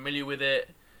those not familiar with it,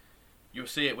 you'll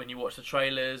see it when you watch the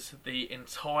trailers, the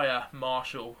entire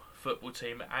Marshall football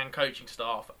team and coaching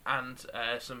staff and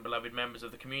some beloved members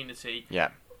of the community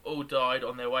all died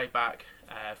on their way back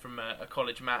from a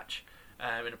college match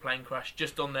in a plane crash,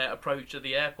 just on their approach to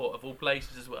the airport of all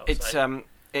places as well.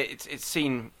 It's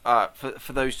seen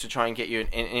for those to try and get you an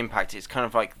impact. It's kind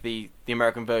of like the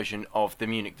American version of the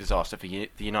Munich disaster for the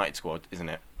United squad, isn't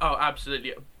it? Oh,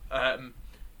 absolutely.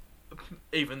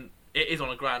 even it is on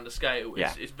a grander scale.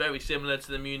 Yeah. It's very similar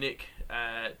to the Munich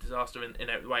disaster in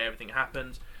the way everything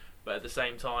happens, but at the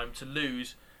same time, to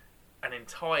lose an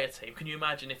entire team. Can you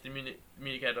imagine if the Munich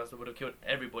air disaster would have killed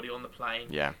everybody on the plane?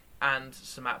 Yeah. And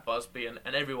Sir Matt Busby and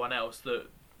everyone else that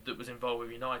was involved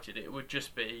with United? It would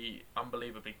just be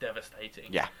unbelievably devastating.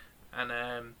 Yeah.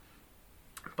 And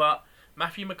but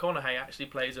Matthew McConaughey actually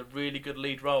plays a really good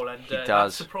lead role, and He that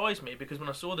does. surprised me because when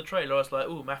I saw the trailer, I was like,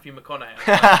 "Ooh, Matthew McConaughey."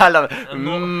 I love it.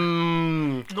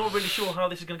 I'm not really sure how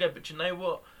this is going to go, but you know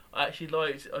what? I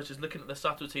was just looking at the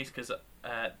subtleties because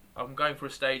I'm going through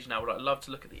a stage now where I love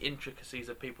to look at the intricacies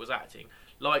of people's acting,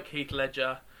 like Heath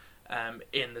Ledger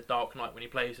in The Dark Knight when he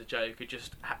plays the Joker,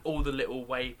 just all the little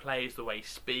way he plays, the way he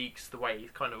speaks, the way he's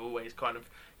always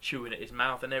chewing at his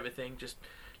mouth and everything, just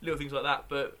little things like that.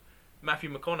 But Matthew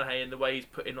McConaughey, and the way he's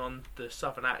putting on the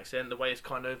southern accent, the way he's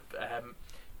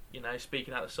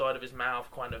speaking out the side of his mouth,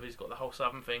 he's got the whole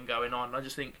southern thing going on. I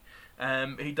just think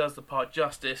he does the part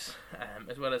justice,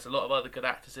 as well as a lot of other good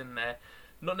actors in there.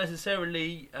 Not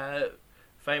necessarily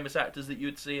famous actors that you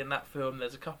would see in that film.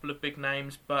 There's a couple of big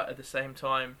names, but at the same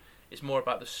time, it's more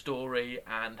about the story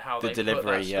and how they put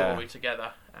that story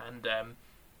together. And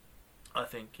I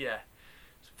think,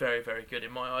 it's very, very good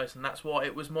in my eyes, and that's why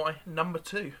it was my number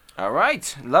 2. All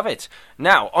right, love it.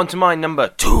 Now, on to my number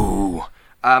 2.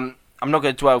 I'm not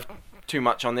going to dwell too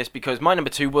much on this because my number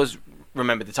 2 was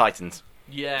Remember the Titans.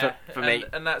 Yeah, for me.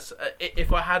 And that's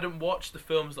if I hadn't watched the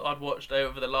films that I'd watched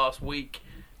over the last week,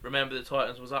 Remember the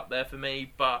Titans was up there for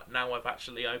me. But now I've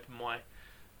actually opened my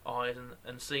eyes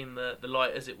and seen the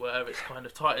light, as it were.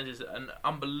 It's Titans is an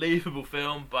unbelievable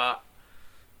film, but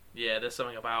there's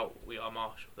something about We Are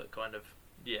Marshall that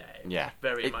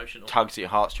very emotional. Tugs at your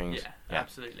heartstrings. Yeah,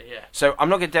 absolutely, yeah. So I'm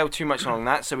not going to delve too much on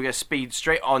that, so we're going to speed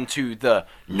straight on to the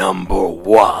number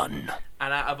 1.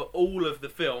 And out of all of the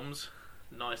films,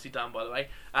 nicely done by the way,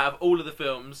 out of all of the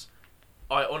films,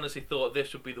 I honestly thought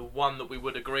this would be the one that we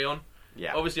would agree on.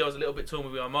 Yeah. Obviously I was a little bit torn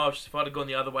with We Are Marshall. If I'd have gone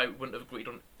the other way, we wouldn't have agreed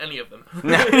on any of them.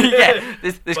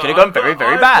 This could have gone very,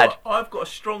 very bad. I've got a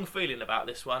strong feeling about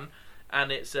this one,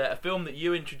 and it's a film that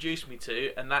you introduced me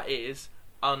to, and that is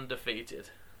Undefeated.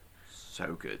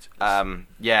 So good.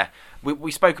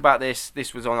 We spoke about this.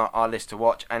 This was on our list to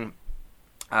watch, and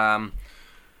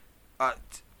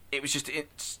it was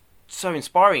it's so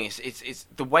inspiring. It's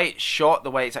the way it's shot,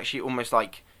 the way it's actually almost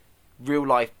like real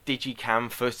life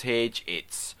digicam footage.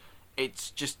 It's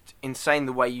just insane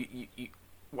the way you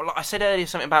well, I said earlier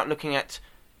something about looking at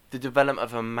the development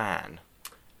of a man.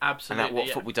 Absolutely. And what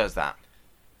football does that.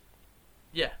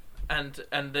 Yeah. And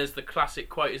there's the classic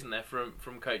quote, isn't there,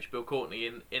 from Coach Bill Courtney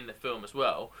in the film as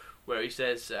well, where he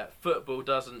says, "Football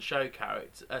doesn't show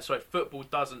character. Football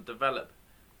doesn't develop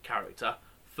character.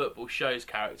 Football shows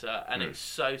character," and it's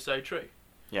so true.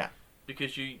 Yeah.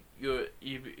 Because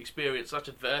you've experienced such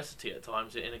adversity at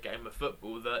times in a game of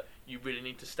football that you really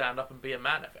need to stand up and be a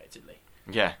man, effectively.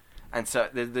 Yeah, and so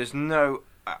there's no.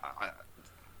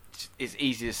 It's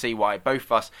easy to see why both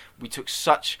of us we took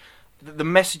such the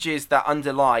messages that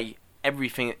underlie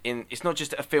everything in. It's not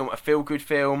just a feel-good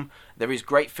film. There is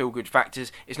great feel-good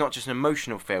factors. It's not just an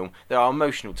emotional film. There are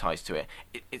emotional ties to it.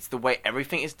 It's the way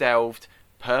everything is delved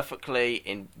perfectly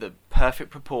in the perfect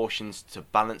proportions to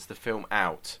balance the film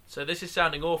out. So this is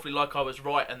sounding awfully like I was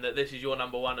right, and that this is your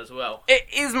number 1 as well. It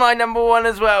is my number 1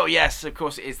 as well. Yes, of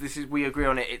course it is. We agree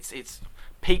on it. It's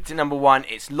peaked at number 1.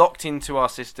 It's locked into our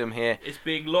system here. It's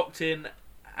being locked in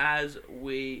as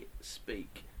we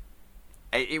speak.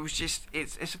 It was just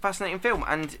it's a fascinating film,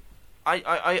 and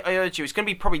I urge you. It's going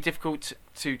to be probably difficult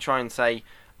to try and say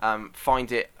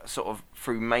find it sort of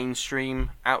through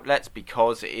mainstream outlets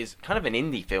because it is kind of an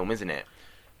indie film, isn't it?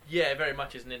 Yeah, very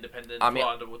much is an independent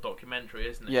findable documentary,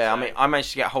 isn't it? Yeah, so, I managed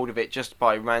to get hold of it just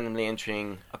by randomly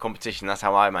entering a competition. That's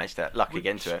how I managed to luckily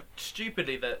get into it.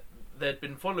 Stupidly, that they'd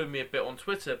been following me a bit on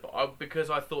Twitter, but because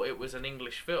I thought it was an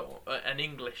English film, an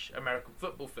English American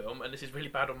football film, and this is really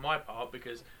bad on my part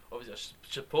because obviously I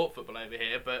support football over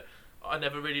here, but I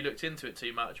never really looked into it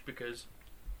too much because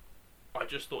I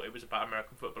just thought it was about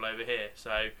American football over here.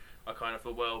 So I kind of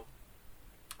thought, well,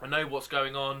 I know what's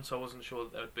going on, so I wasn't sure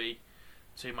that there would be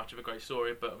too much of a great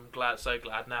story, but I'm so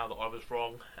glad now that I was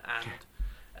wrong. And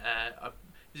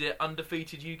is it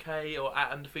Undefeated UK or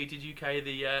at Undefeated UK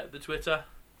the Twitter?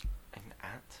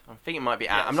 I think it might be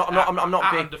at. Yes, I'm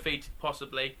not big. Undefeated,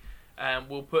 possibly.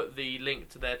 We'll put the link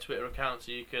to their Twitter account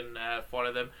so you can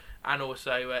follow them, and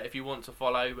also if you want to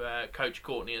follow Coach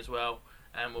Courtney as well,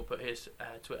 and we'll put his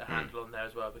Twitter handle on there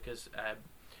as well, because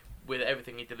with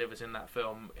everything he delivers in that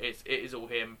film, it is all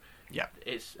him. Yeah,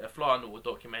 it's a fly on the wall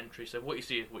documentary, so what you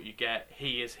see is what you get.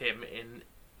 He is him in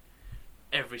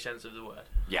every sense of the word.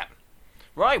 Yeah.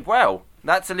 Right, well,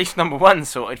 that's at least number one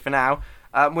sorted for now.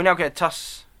 We're now going to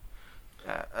toss...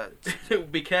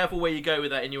 Be careful where you go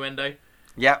with that innuendo.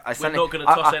 Yeah, We're not going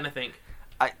to toss anything.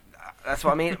 That's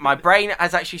what I mean. My brain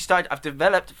has actually started... I've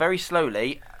developed very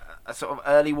slowly a sort of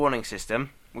early warning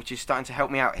system, which is starting to help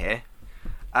me out here.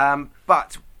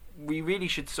 But we really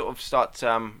should sort of start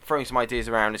throwing some ideas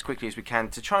around as quickly as we can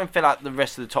to try and fill out the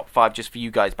rest of the top 5 just for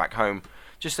you guys back home,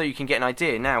 just so you can get an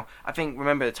idea. Now, I think,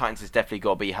 remember, the Titans has definitely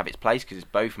got to have its place, because it's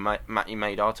both Matty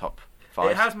made our top 5.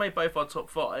 It has made both our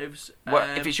top 5s.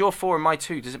 Well, if it's your 4 and my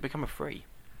 2, does it become a 3?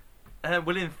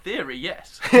 Well, in theory,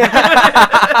 yes.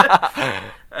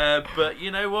 But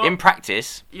you know what? In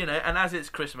practice... and as it's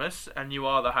Christmas, and you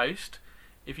are the host...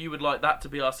 If you would like that to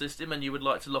be our system, and you would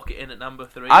like to lock it in at number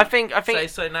 3, I think say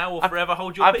so now or forever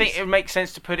hold your peace. I think it would make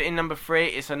sense to put it in number 3.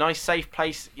 It's a nice, safe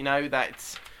place.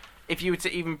 That if you were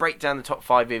to even break down the top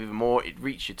 5 even more, it'd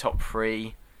reach your top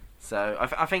 3. So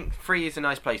I think 3 is a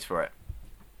nice place for it.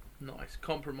 Nice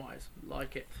compromise,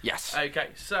 like it. Yes. Okay,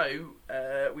 so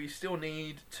we still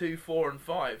need 2, 4, and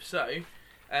 5. So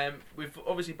we've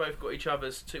obviously both got each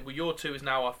other's 2. Well, your 2 is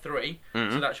now our 3,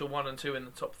 so that's your 1 and 2 in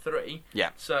the top 3. Yeah.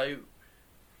 So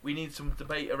we need some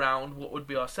debate around what would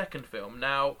be our second film.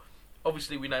 Now,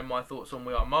 obviously we know my thoughts on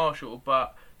We Are Marshall,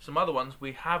 but some other ones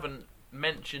we haven't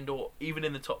mentioned or even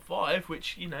in the top 5,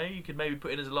 which, you could maybe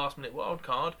put in as a last minute wild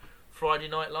card. Friday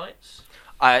Night Lights.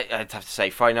 I'd have to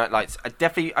say Friday Night Lights. I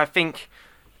think,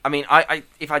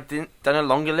 if I didn't done a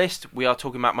longer list, we are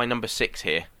talking about my number 6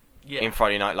 here in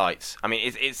Friday Night Lights. I mean,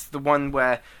 it's the one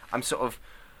where I'm sort of...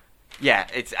 Yeah,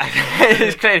 it's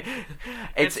clear.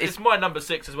 It's my number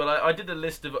 6 as well. I did a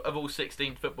list of all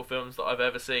 16 football films that I've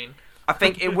ever seen. I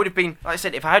think it would have been, like I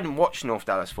said, if I hadn't watched North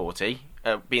Dallas 40,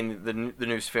 being the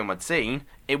newest film I'd seen,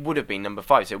 it would have been number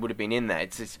 5. So it would have been in there.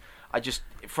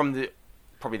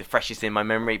 Probably the freshest in my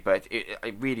memory, but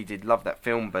I really did love that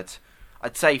film. But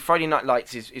I'd say Friday Night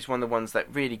Lights is one of the ones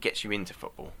that really gets you into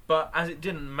football. But as it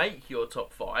didn't make your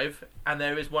top 5, and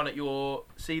there is one at your...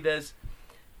 See, there's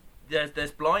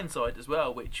Blindside as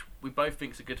well, which we both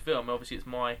think is a good film. Obviously, it's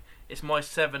my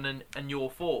 7 and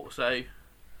your 4. So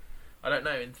I don't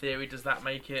know. In theory, does that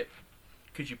make it?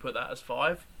 Could you put that as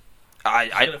 5? I'm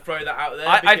going to throw that out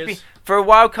there. For a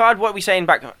wild card, what are we saying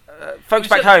back, folks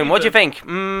back home? What do you think?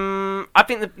 I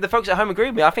think the folks at home agree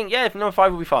with me. I think number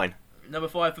 5 will be fine. Number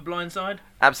 5 for Blindside?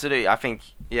 Absolutely. I think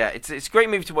it's a great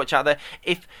movie to watch out there.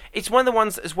 If it's one of the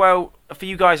ones as well for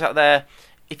you guys out there.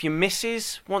 If your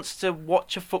missus wants to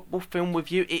watch a football film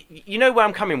with you, you know where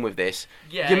I'm coming with this.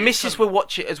 Yeah, your missus will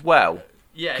watch it as well.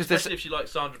 Yeah, especially if she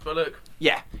likes Sandra Bullock.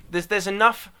 Yeah, there's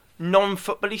enough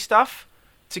non-football-y stuff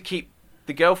to keep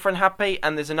the girlfriend happy,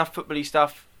 and there's enough football-y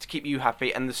stuff to keep you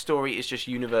happy, and the story is just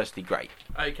universally great.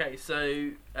 Okay, so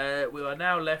we are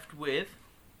now left with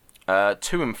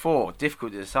 2 and 4.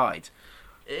 Difficult to decide.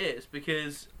 It is,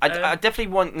 because I definitely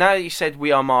want. Now that you said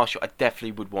We Are Marshall, I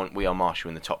definitely would want We Are Marshall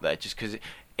in the top there, just because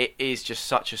it is just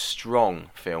such a strong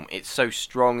film. It's so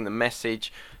strong, the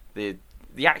message, the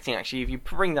acting. Actually, if you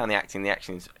bring down the acting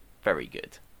is very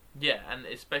good. Yeah, and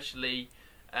especially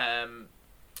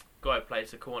guy who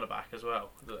plays the cornerback as well.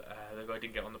 The guy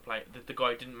didn't get on the play. The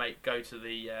guy didn't go to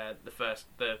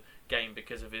the game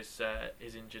because of his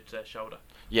injured shoulder.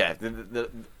 Yeah, the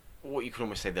what you could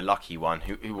almost say the lucky one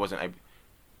who wasn't able.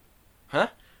 Huh?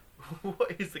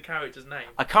 What is the character's name?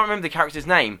 I can't remember the character's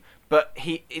name, but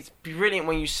it's brilliant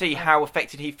when you see how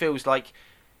affected he feels. Like,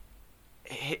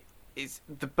 it's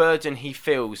the burden he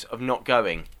feels of not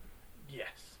going.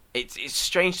 Yes. It's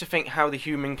strange to think how the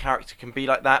human character can be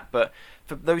like that, but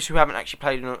for those who haven't actually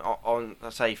played on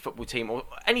let's say, football team or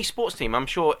any sports team, I'm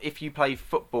sure if you play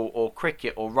football or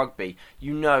cricket or rugby,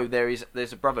 you know there's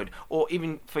a brotherhood. Or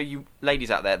even for you ladies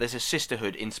out there, there's a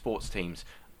sisterhood in sports teams.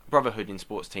 Brotherhood in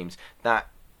sports teams, that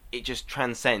it just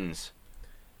transcends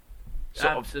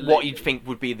sort of what you'd think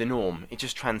would be the norm. It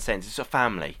just transcends. It's a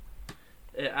family.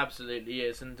 It absolutely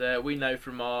is, and we know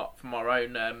from our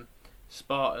own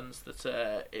Spartans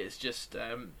that it's just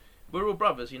we're all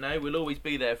brothers. We'll always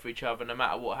be there for each other no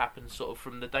matter what happens. Sort of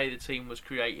from the day the team was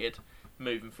created,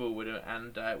 moving forward,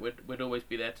 and we'd always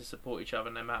be there to support each other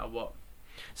no matter what.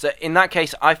 So in that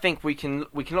case, I think we can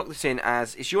lock this in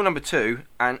as it's your number 2,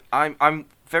 and I'm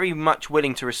very much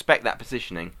willing to respect that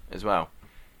positioning as well.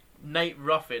 Nate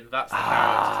Ruffin, that's the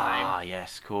character's name. Ah,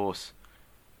 yes, of course.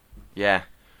 Yeah.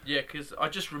 Yeah, because I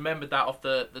just remembered that off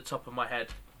the top of my head.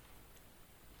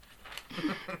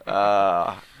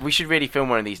 We should really film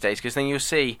one of these days, because then you'll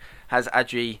see as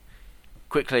Adri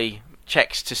quickly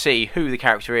checks to see who the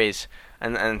character is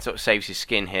and sort of saves his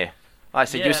skin here Like I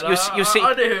said, Yeah, you'll see.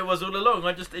 I knew who it was all along.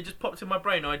 It just popped in my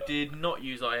brain. I did not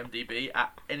use IMDb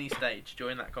at any stage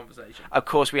during that conversation. Of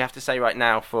course, we have to say right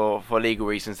now, for legal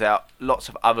reasons, there are lots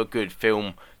of other good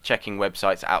film checking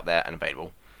websites out there and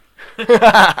available.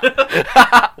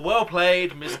 Well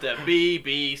played, Mr.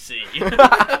 BBC.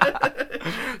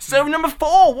 So number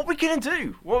 4, what are we gonna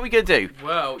do?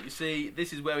 Well, you see,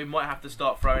 this is where we might have to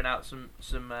start throwing out some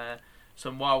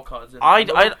wild cards.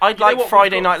 I'd like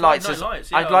Friday Night Lights. Yeah.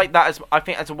 I'd like that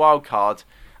as a wild card,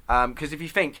 because if you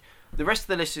think the rest of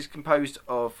the list is composed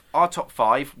of our top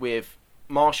 5 with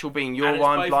Marshall being your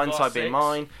one, Blindside being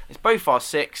mine. It's both our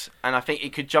 6, and I think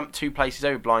it could jump 2 places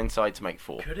over Blindside to make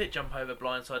 4. Could it jump over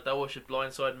Blindside though, or should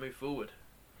Blindside move forward?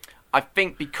 I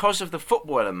think because of the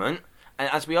football element, and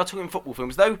as we are talking football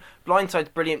films, though Blindside's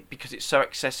brilliant because it's so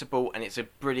accessible and it's a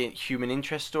brilliant human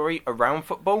interest story around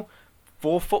football,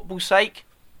 for football's sake,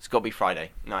 it's got to be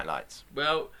Friday Night Lights.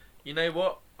 Well, you know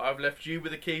what? I've left you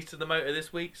with the keys to the motor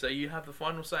this week, so you have the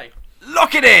final say.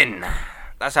 Lock it in!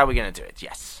 That's how we're going to do it,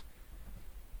 yes.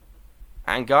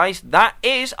 And guys, that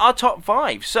is our top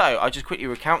 5. So I'll just quickly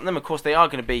recount them. Of course, they are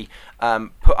going to be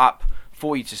put up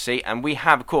for you to see. And we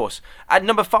have, of course, at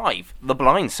number 5, The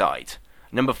Blind Side.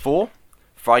 Number 4,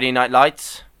 Friday Night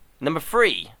Lights. Number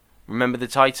 3, Remember the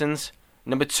Titans.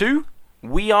 Number 2,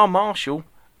 We Are Marshall.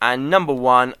 And number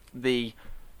 1, the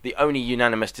only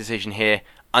unanimous decision here,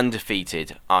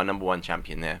 Undefeated, our number 1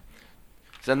 champion there.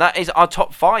 So that is our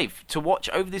top 5 to watch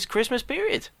over this Christmas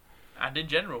period. And in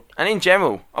general.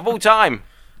 Of all time.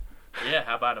 Yeah,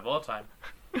 how about of all time?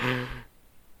 Your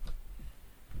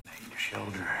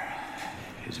shoulder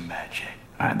is in bad shape.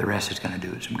 All right, the rest is going to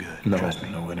do it some good. Trust me.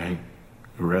 No, it ain't.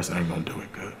 The rest ain't gonna do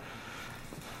it good.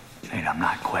 Nate, I'm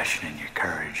not questioning your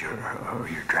courage or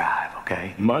your drive,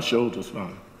 okay? My shoulder's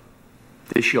fine.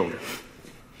 This shoulder.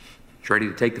 It's ready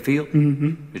to take the field?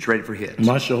 Mm-hmm. It's ready for hits.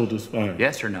 My shoulder's fine.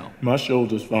 Yes or no? My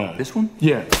shoulder's fine. This one?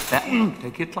 Yeah. That one?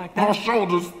 Take hits like that? My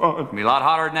shoulder's fine. It'll be a lot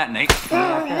hotter than that, Nate.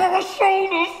 My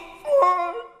shoulder's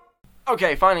fine.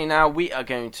 Okay, finally now we are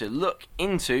going to look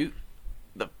into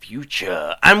the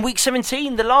future. And week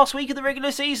 17, the last week of the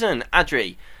regular season.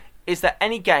 Adri, is there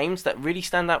any games that really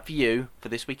stand out for you for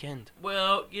this weekend?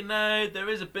 Well, you know, there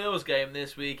is a Bills game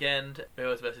this weekend.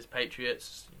 Bills versus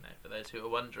Patriots, you know, for those who are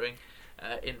wondering,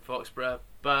 in Foxborough.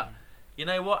 But, you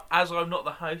know what? As I'm not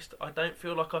the host, I don't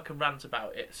feel like I can rant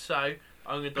about it. So,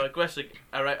 I'm going to digress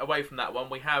away from that one.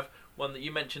 We have one that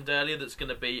you mentioned earlier that's going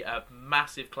to be a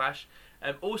massive clash.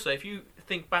 Also, if you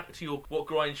think back to what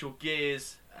grinds your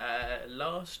gears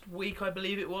last week, I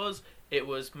believe it was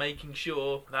making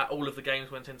sure that all of the games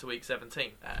went into week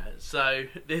 17. So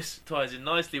this ties in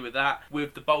nicely with that,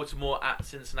 with the Baltimore at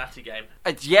Cincinnati game.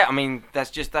 Yeah, I mean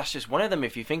that's just one of them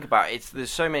if you think about it.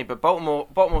 There's so many, but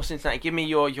Baltimore, Cincinnati. Give me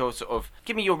your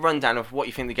rundown of what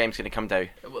you think the game's going to come down.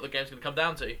 What the game's going to come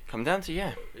down to?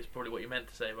 Yeah. It's probably what you meant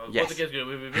to say. Well, yes. What the game's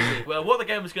going to well, what the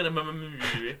game is going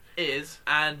to is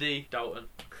Andy Dalton.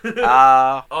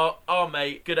 Our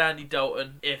mate, good Andy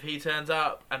Dalton. If he turns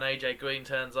up and AJ Green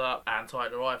turns up and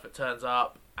Tyler Eifert turns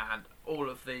up and all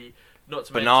of the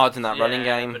Bernard in that running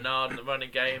game. Bernard in the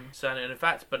running game. So, in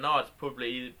fact, Bernard's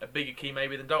probably a bigger key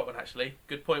maybe than Dalton, actually.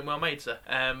 Good point, well made, sir.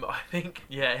 I think,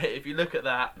 if you look at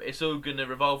that, it's all going to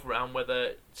revolve around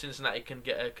whether Cincinnati can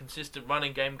get a consistent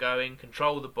running game going,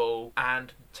 control the ball,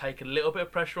 and take a little bit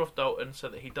of pressure off Dalton so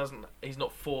that he's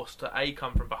not forced to A,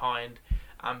 come from behind,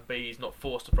 and B, he's not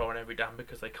forced to throw on every down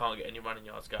because they can't get any running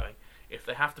yards going. If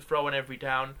they have to throw on every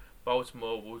down,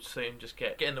 Baltimore will soon just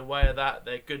get in the way of that.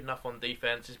 They're good enough on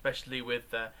defense, especially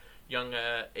with young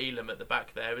Elam at the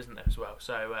back there, isn't there, as well?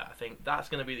 So I think that's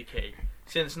going to be the key.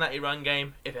 Cincinnati run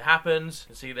game, if it happens, you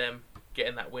can see them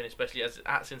getting that win, especially as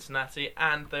at Cincinnati,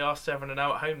 and they are 7-0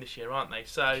 at home this year, aren't they?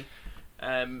 So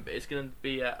it's going to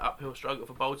be an uphill struggle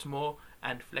for Baltimore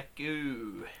and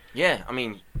Flacco. Yeah, I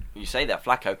mean, you say that,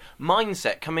 Flacco.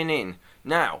 Mindset coming in.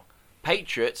 Now,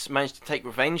 Patriots managed to take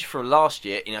revenge from last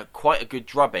year in quite a good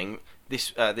drubbing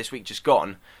this week just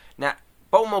gone. Now,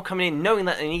 Baltimore coming in knowing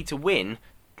that they need to win.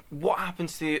 What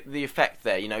happens to the effect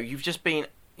there? You've just been,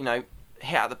 hit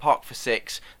out of the park for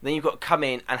 6. Then you've got to come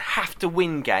in and have to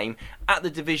win game at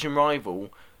the division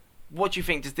rival. What do you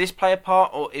think? Does this play a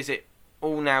part, or is it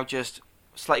all now just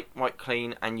slate white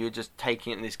clean and you're just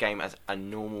taking it in this game as a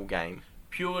normal game?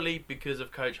 Purely because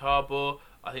of Coach Harbaugh,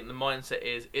 I think the mindset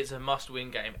is it's a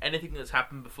must-win game. Anything that's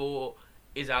happened before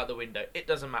is out the window. It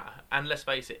doesn't matter. And let's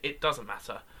face it, it doesn't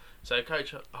matter. So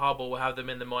Coach Harbaugh will have them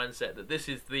in the mindset that this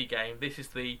is the game. This is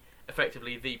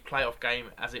effectively the playoff game,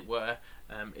 as it were.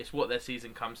 It's what their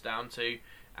season comes down to.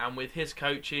 And with his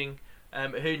coaching,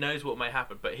 Who knows what may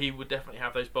happen, but he would definitely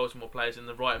have those Baltimore players in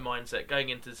the right mindset going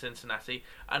into Cincinnati,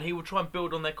 and he will try and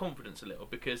build on their confidence a little,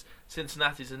 because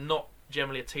Cincinnati's are not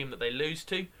generally a team that they lose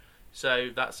to, so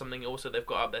that's something also they've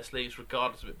got up their sleeves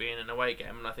regardless of it being an away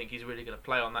game, and I think he's really going to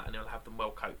play on that, and he'll have them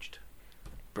well coached.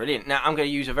 Brilliant. Now I'm going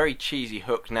to use a very cheesy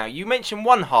hook. Now you mentioned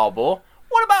one Harbaugh.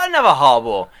 What about another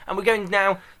Harbaugh? And we're going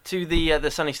now to the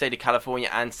sunny state of California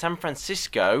and San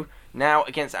Francisco now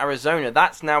against Arizona.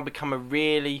 That's now become a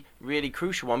really, really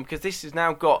crucial one, because this has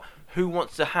now got who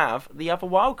wants to have the other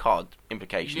wild card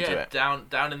implication to it.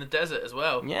 Down in the desert as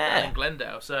well. Yeah. Down in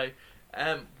Glendale. So,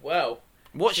 well.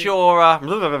 What's your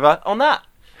on that?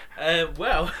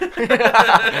 Well,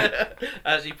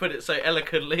 as you put it so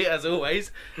eloquently, as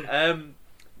always,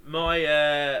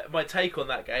 my take on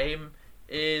that game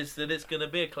is that it's going to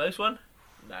be a close one.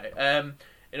 No.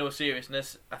 In all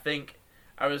seriousness, I think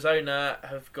Arizona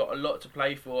have got a lot to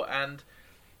play for, and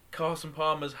Carson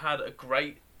Palmer's had a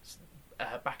great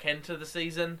back end to the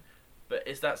season, but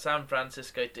it's that San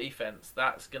Francisco defense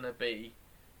that's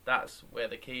where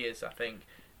the key is, I think,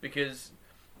 because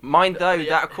mind though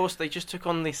that of course they just took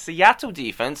on the Seattle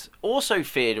defense, also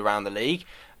feared around the league,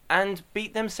 and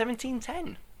beat them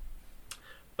 17-10.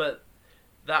 But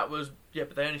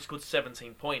but they only scored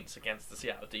 17 points against the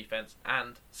Seattle defense,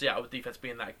 and Seattle defense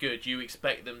being that good, you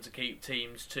expect them to keep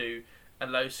teams to a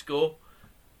low score.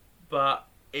 But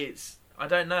I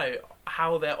don't know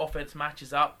how their offense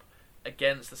matches up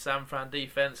against the San Fran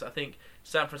defense. I think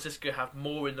San Francisco have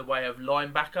more in the way of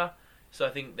linebacker, so I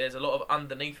think there's a lot of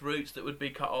underneath routes that would be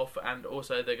cut off, and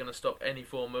also they're going to stop any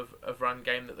form of run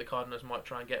game that the Cardinals might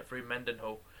try and get through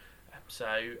Mendenhall.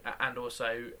 So, and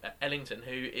also Ellington,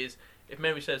 who is, if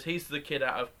memory serves, he's the kid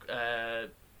out of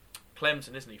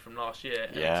Clemson, isn't he, from last year?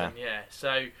 Yeah. Ellington, yeah.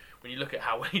 So when you look at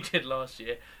how well he did last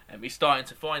year, he's starting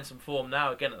to find some form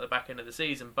now again at the back end of the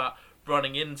season, but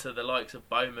running into the likes of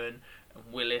Bowman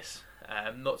and Willis,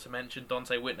 not to mention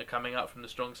Dante Whitner coming up from the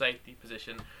strong safety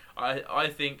position. I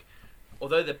think,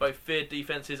 although they're both feared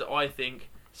defences, I think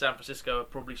San Francisco are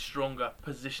probably stronger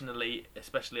positionally,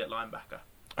 especially at linebacker.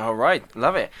 All right,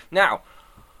 love it. Now,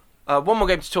 one more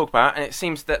game to talk about, and it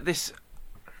seems that this,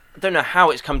 I don't know how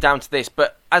it's come down to this,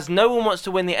 but as no one wants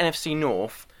to win the NFC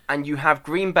North, and you have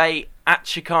Green Bay at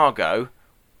Chicago,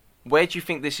 where do you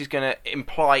think this is going to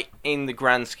imply in the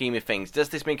grand scheme of things? Does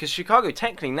this mean, because Chicago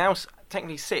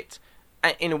technically sit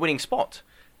in a winning spot?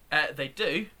 They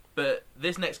do, but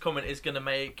this next comment is going to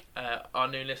make our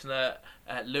new listener,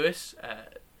 Lewis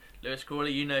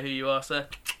Crawley, you know who you are, sir.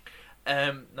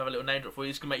 Another little name drop for you.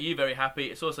 It's going to make you very happy.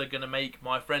 It's also going to make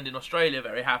my friend in Australia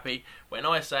very happy when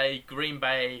I say Green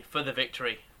Bay for the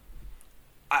victory.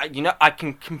 I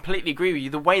can completely agree with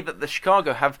you. The way that the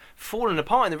Chicago have fallen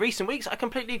apart in the recent weeks, I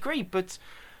completely agree. But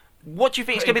what do you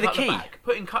think is going to be the key?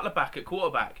 Putting Cutler back at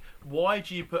quarterback. Why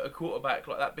do you put a quarterback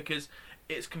like that? Because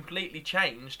it's completely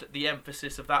changed the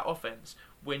emphasis of that offense.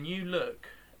 When you look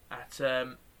at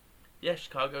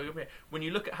Chicago. When you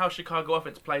look at how Chicago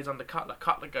offense plays under Cutler,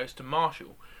 Cutler goes to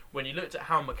Marshall. When you looked at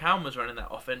how McCown was running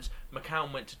that offense,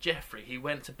 McCown went to Jeffrey, he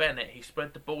went to Bennett, he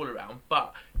spread the ball around,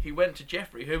 but he went to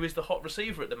Jeffrey, who is the hot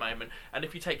receiver at the moment. And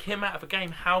if you take him out of a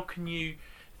game, how can you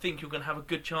think you're going to have a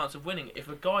good chance of winning? If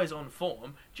a guy's on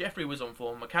form, Jeffrey was on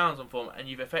form, McCown's on form, and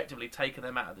you've effectively taken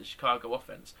them out of the Chicago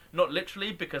offense. Not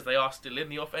literally, because they are still in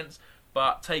the offense,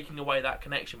 but taking away that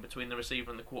connection between the receiver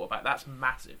and the quarterback, that's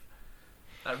massive.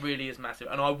 That really is massive,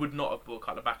 and I would not have brought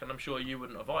Cutler back, and I'm sure you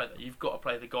wouldn't have either. You've got to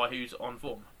play the guy who's on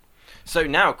form. So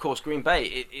now, of course, Green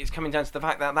Bay, it's coming down to the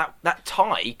fact that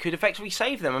tie could effectively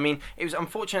save them. I mean, it was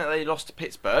unfortunate that they lost to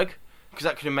Pittsburgh, because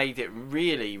that could have made it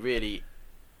really, really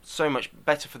so much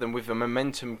better for them with the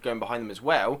momentum going behind them as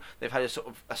well. They've had a sort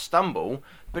of a stumble,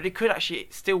 but it could actually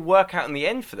still work out in the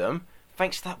end for them,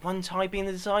 thanks to that one tie being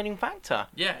the deciding factor.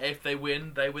 Yeah, if they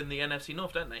win the NFC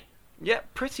North, don't they? Yeah,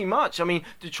 pretty much. I mean,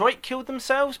 Detroit killed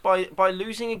themselves by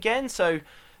losing again, so...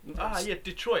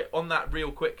 Detroit, on that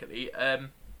real quickly.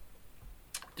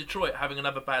 Detroit having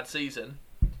another bad season.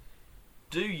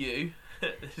 Do you,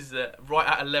 this is right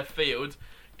out of left field,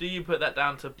 do you put that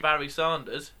down to Barry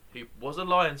Sanders, who was a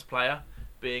Lions player,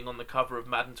 being on the cover of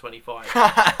Madden 25?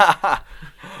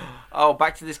 Oh,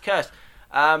 back to this curse.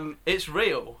 It's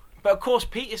real. But of course,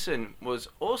 Peterson was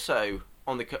also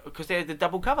on the because they had the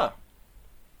double cover.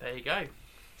 There you go.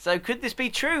 So could this be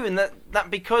true, and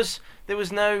that because there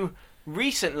was no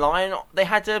recent Lion, they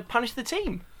had to punish the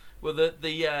team? Well,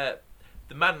 the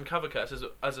Madden cover curse,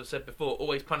 as I've said before,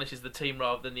 always punishes the team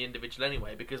rather than the individual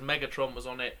anyway, because Megatron was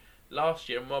on it last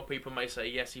year, and while people may say,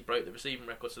 yes, he broke the receiving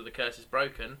record, so the curse is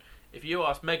broken, if you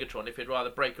ask Megatron if he'd rather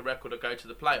break a record or go to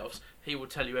the playoffs, he will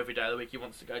tell you every day of the week he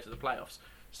wants to go to the playoffs.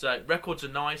 So records are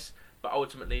nice, but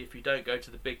ultimately, if you don't go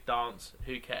to the big dance,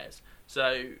 who cares?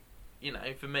 So,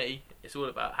 for me, it's all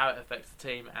about how it affects the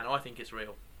team, and I think it's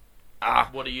real.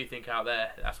 What do you think out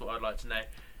there? That's what I'd like to know.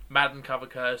 Madden cover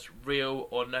curse, real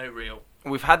or no real?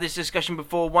 We've had this discussion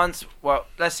before once. Well,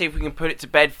 let's see if we can put it to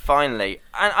bed finally.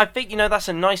 And I think, that's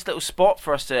a nice little spot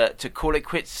for us to call it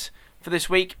quits for this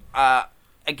week.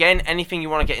 Again, anything you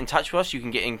want to get in touch with us, you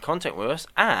can get in contact with us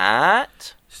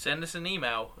at... Send us an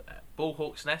email at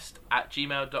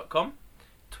ballhawksnest@gmail.com.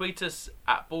 Tweet us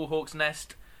at ballhawksnest,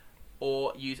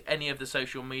 or use any of the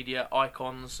social media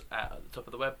icons at the top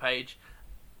of the webpage.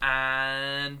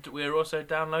 And we're also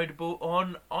downloadable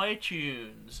on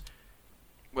iTunes.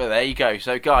 Well, there you go.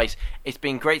 So, guys, it's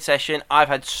been a great session. I've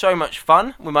had so much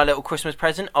fun with my little Christmas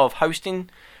present of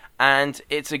hosting. And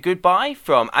it's a goodbye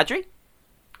from Adri.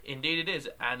 Indeed it is.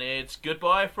 And it's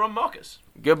goodbye from Marcus.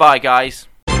 Goodbye, guys.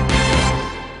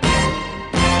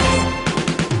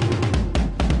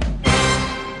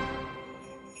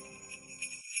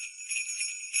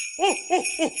 Ho, ho,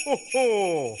 ho, ho,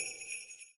 ho.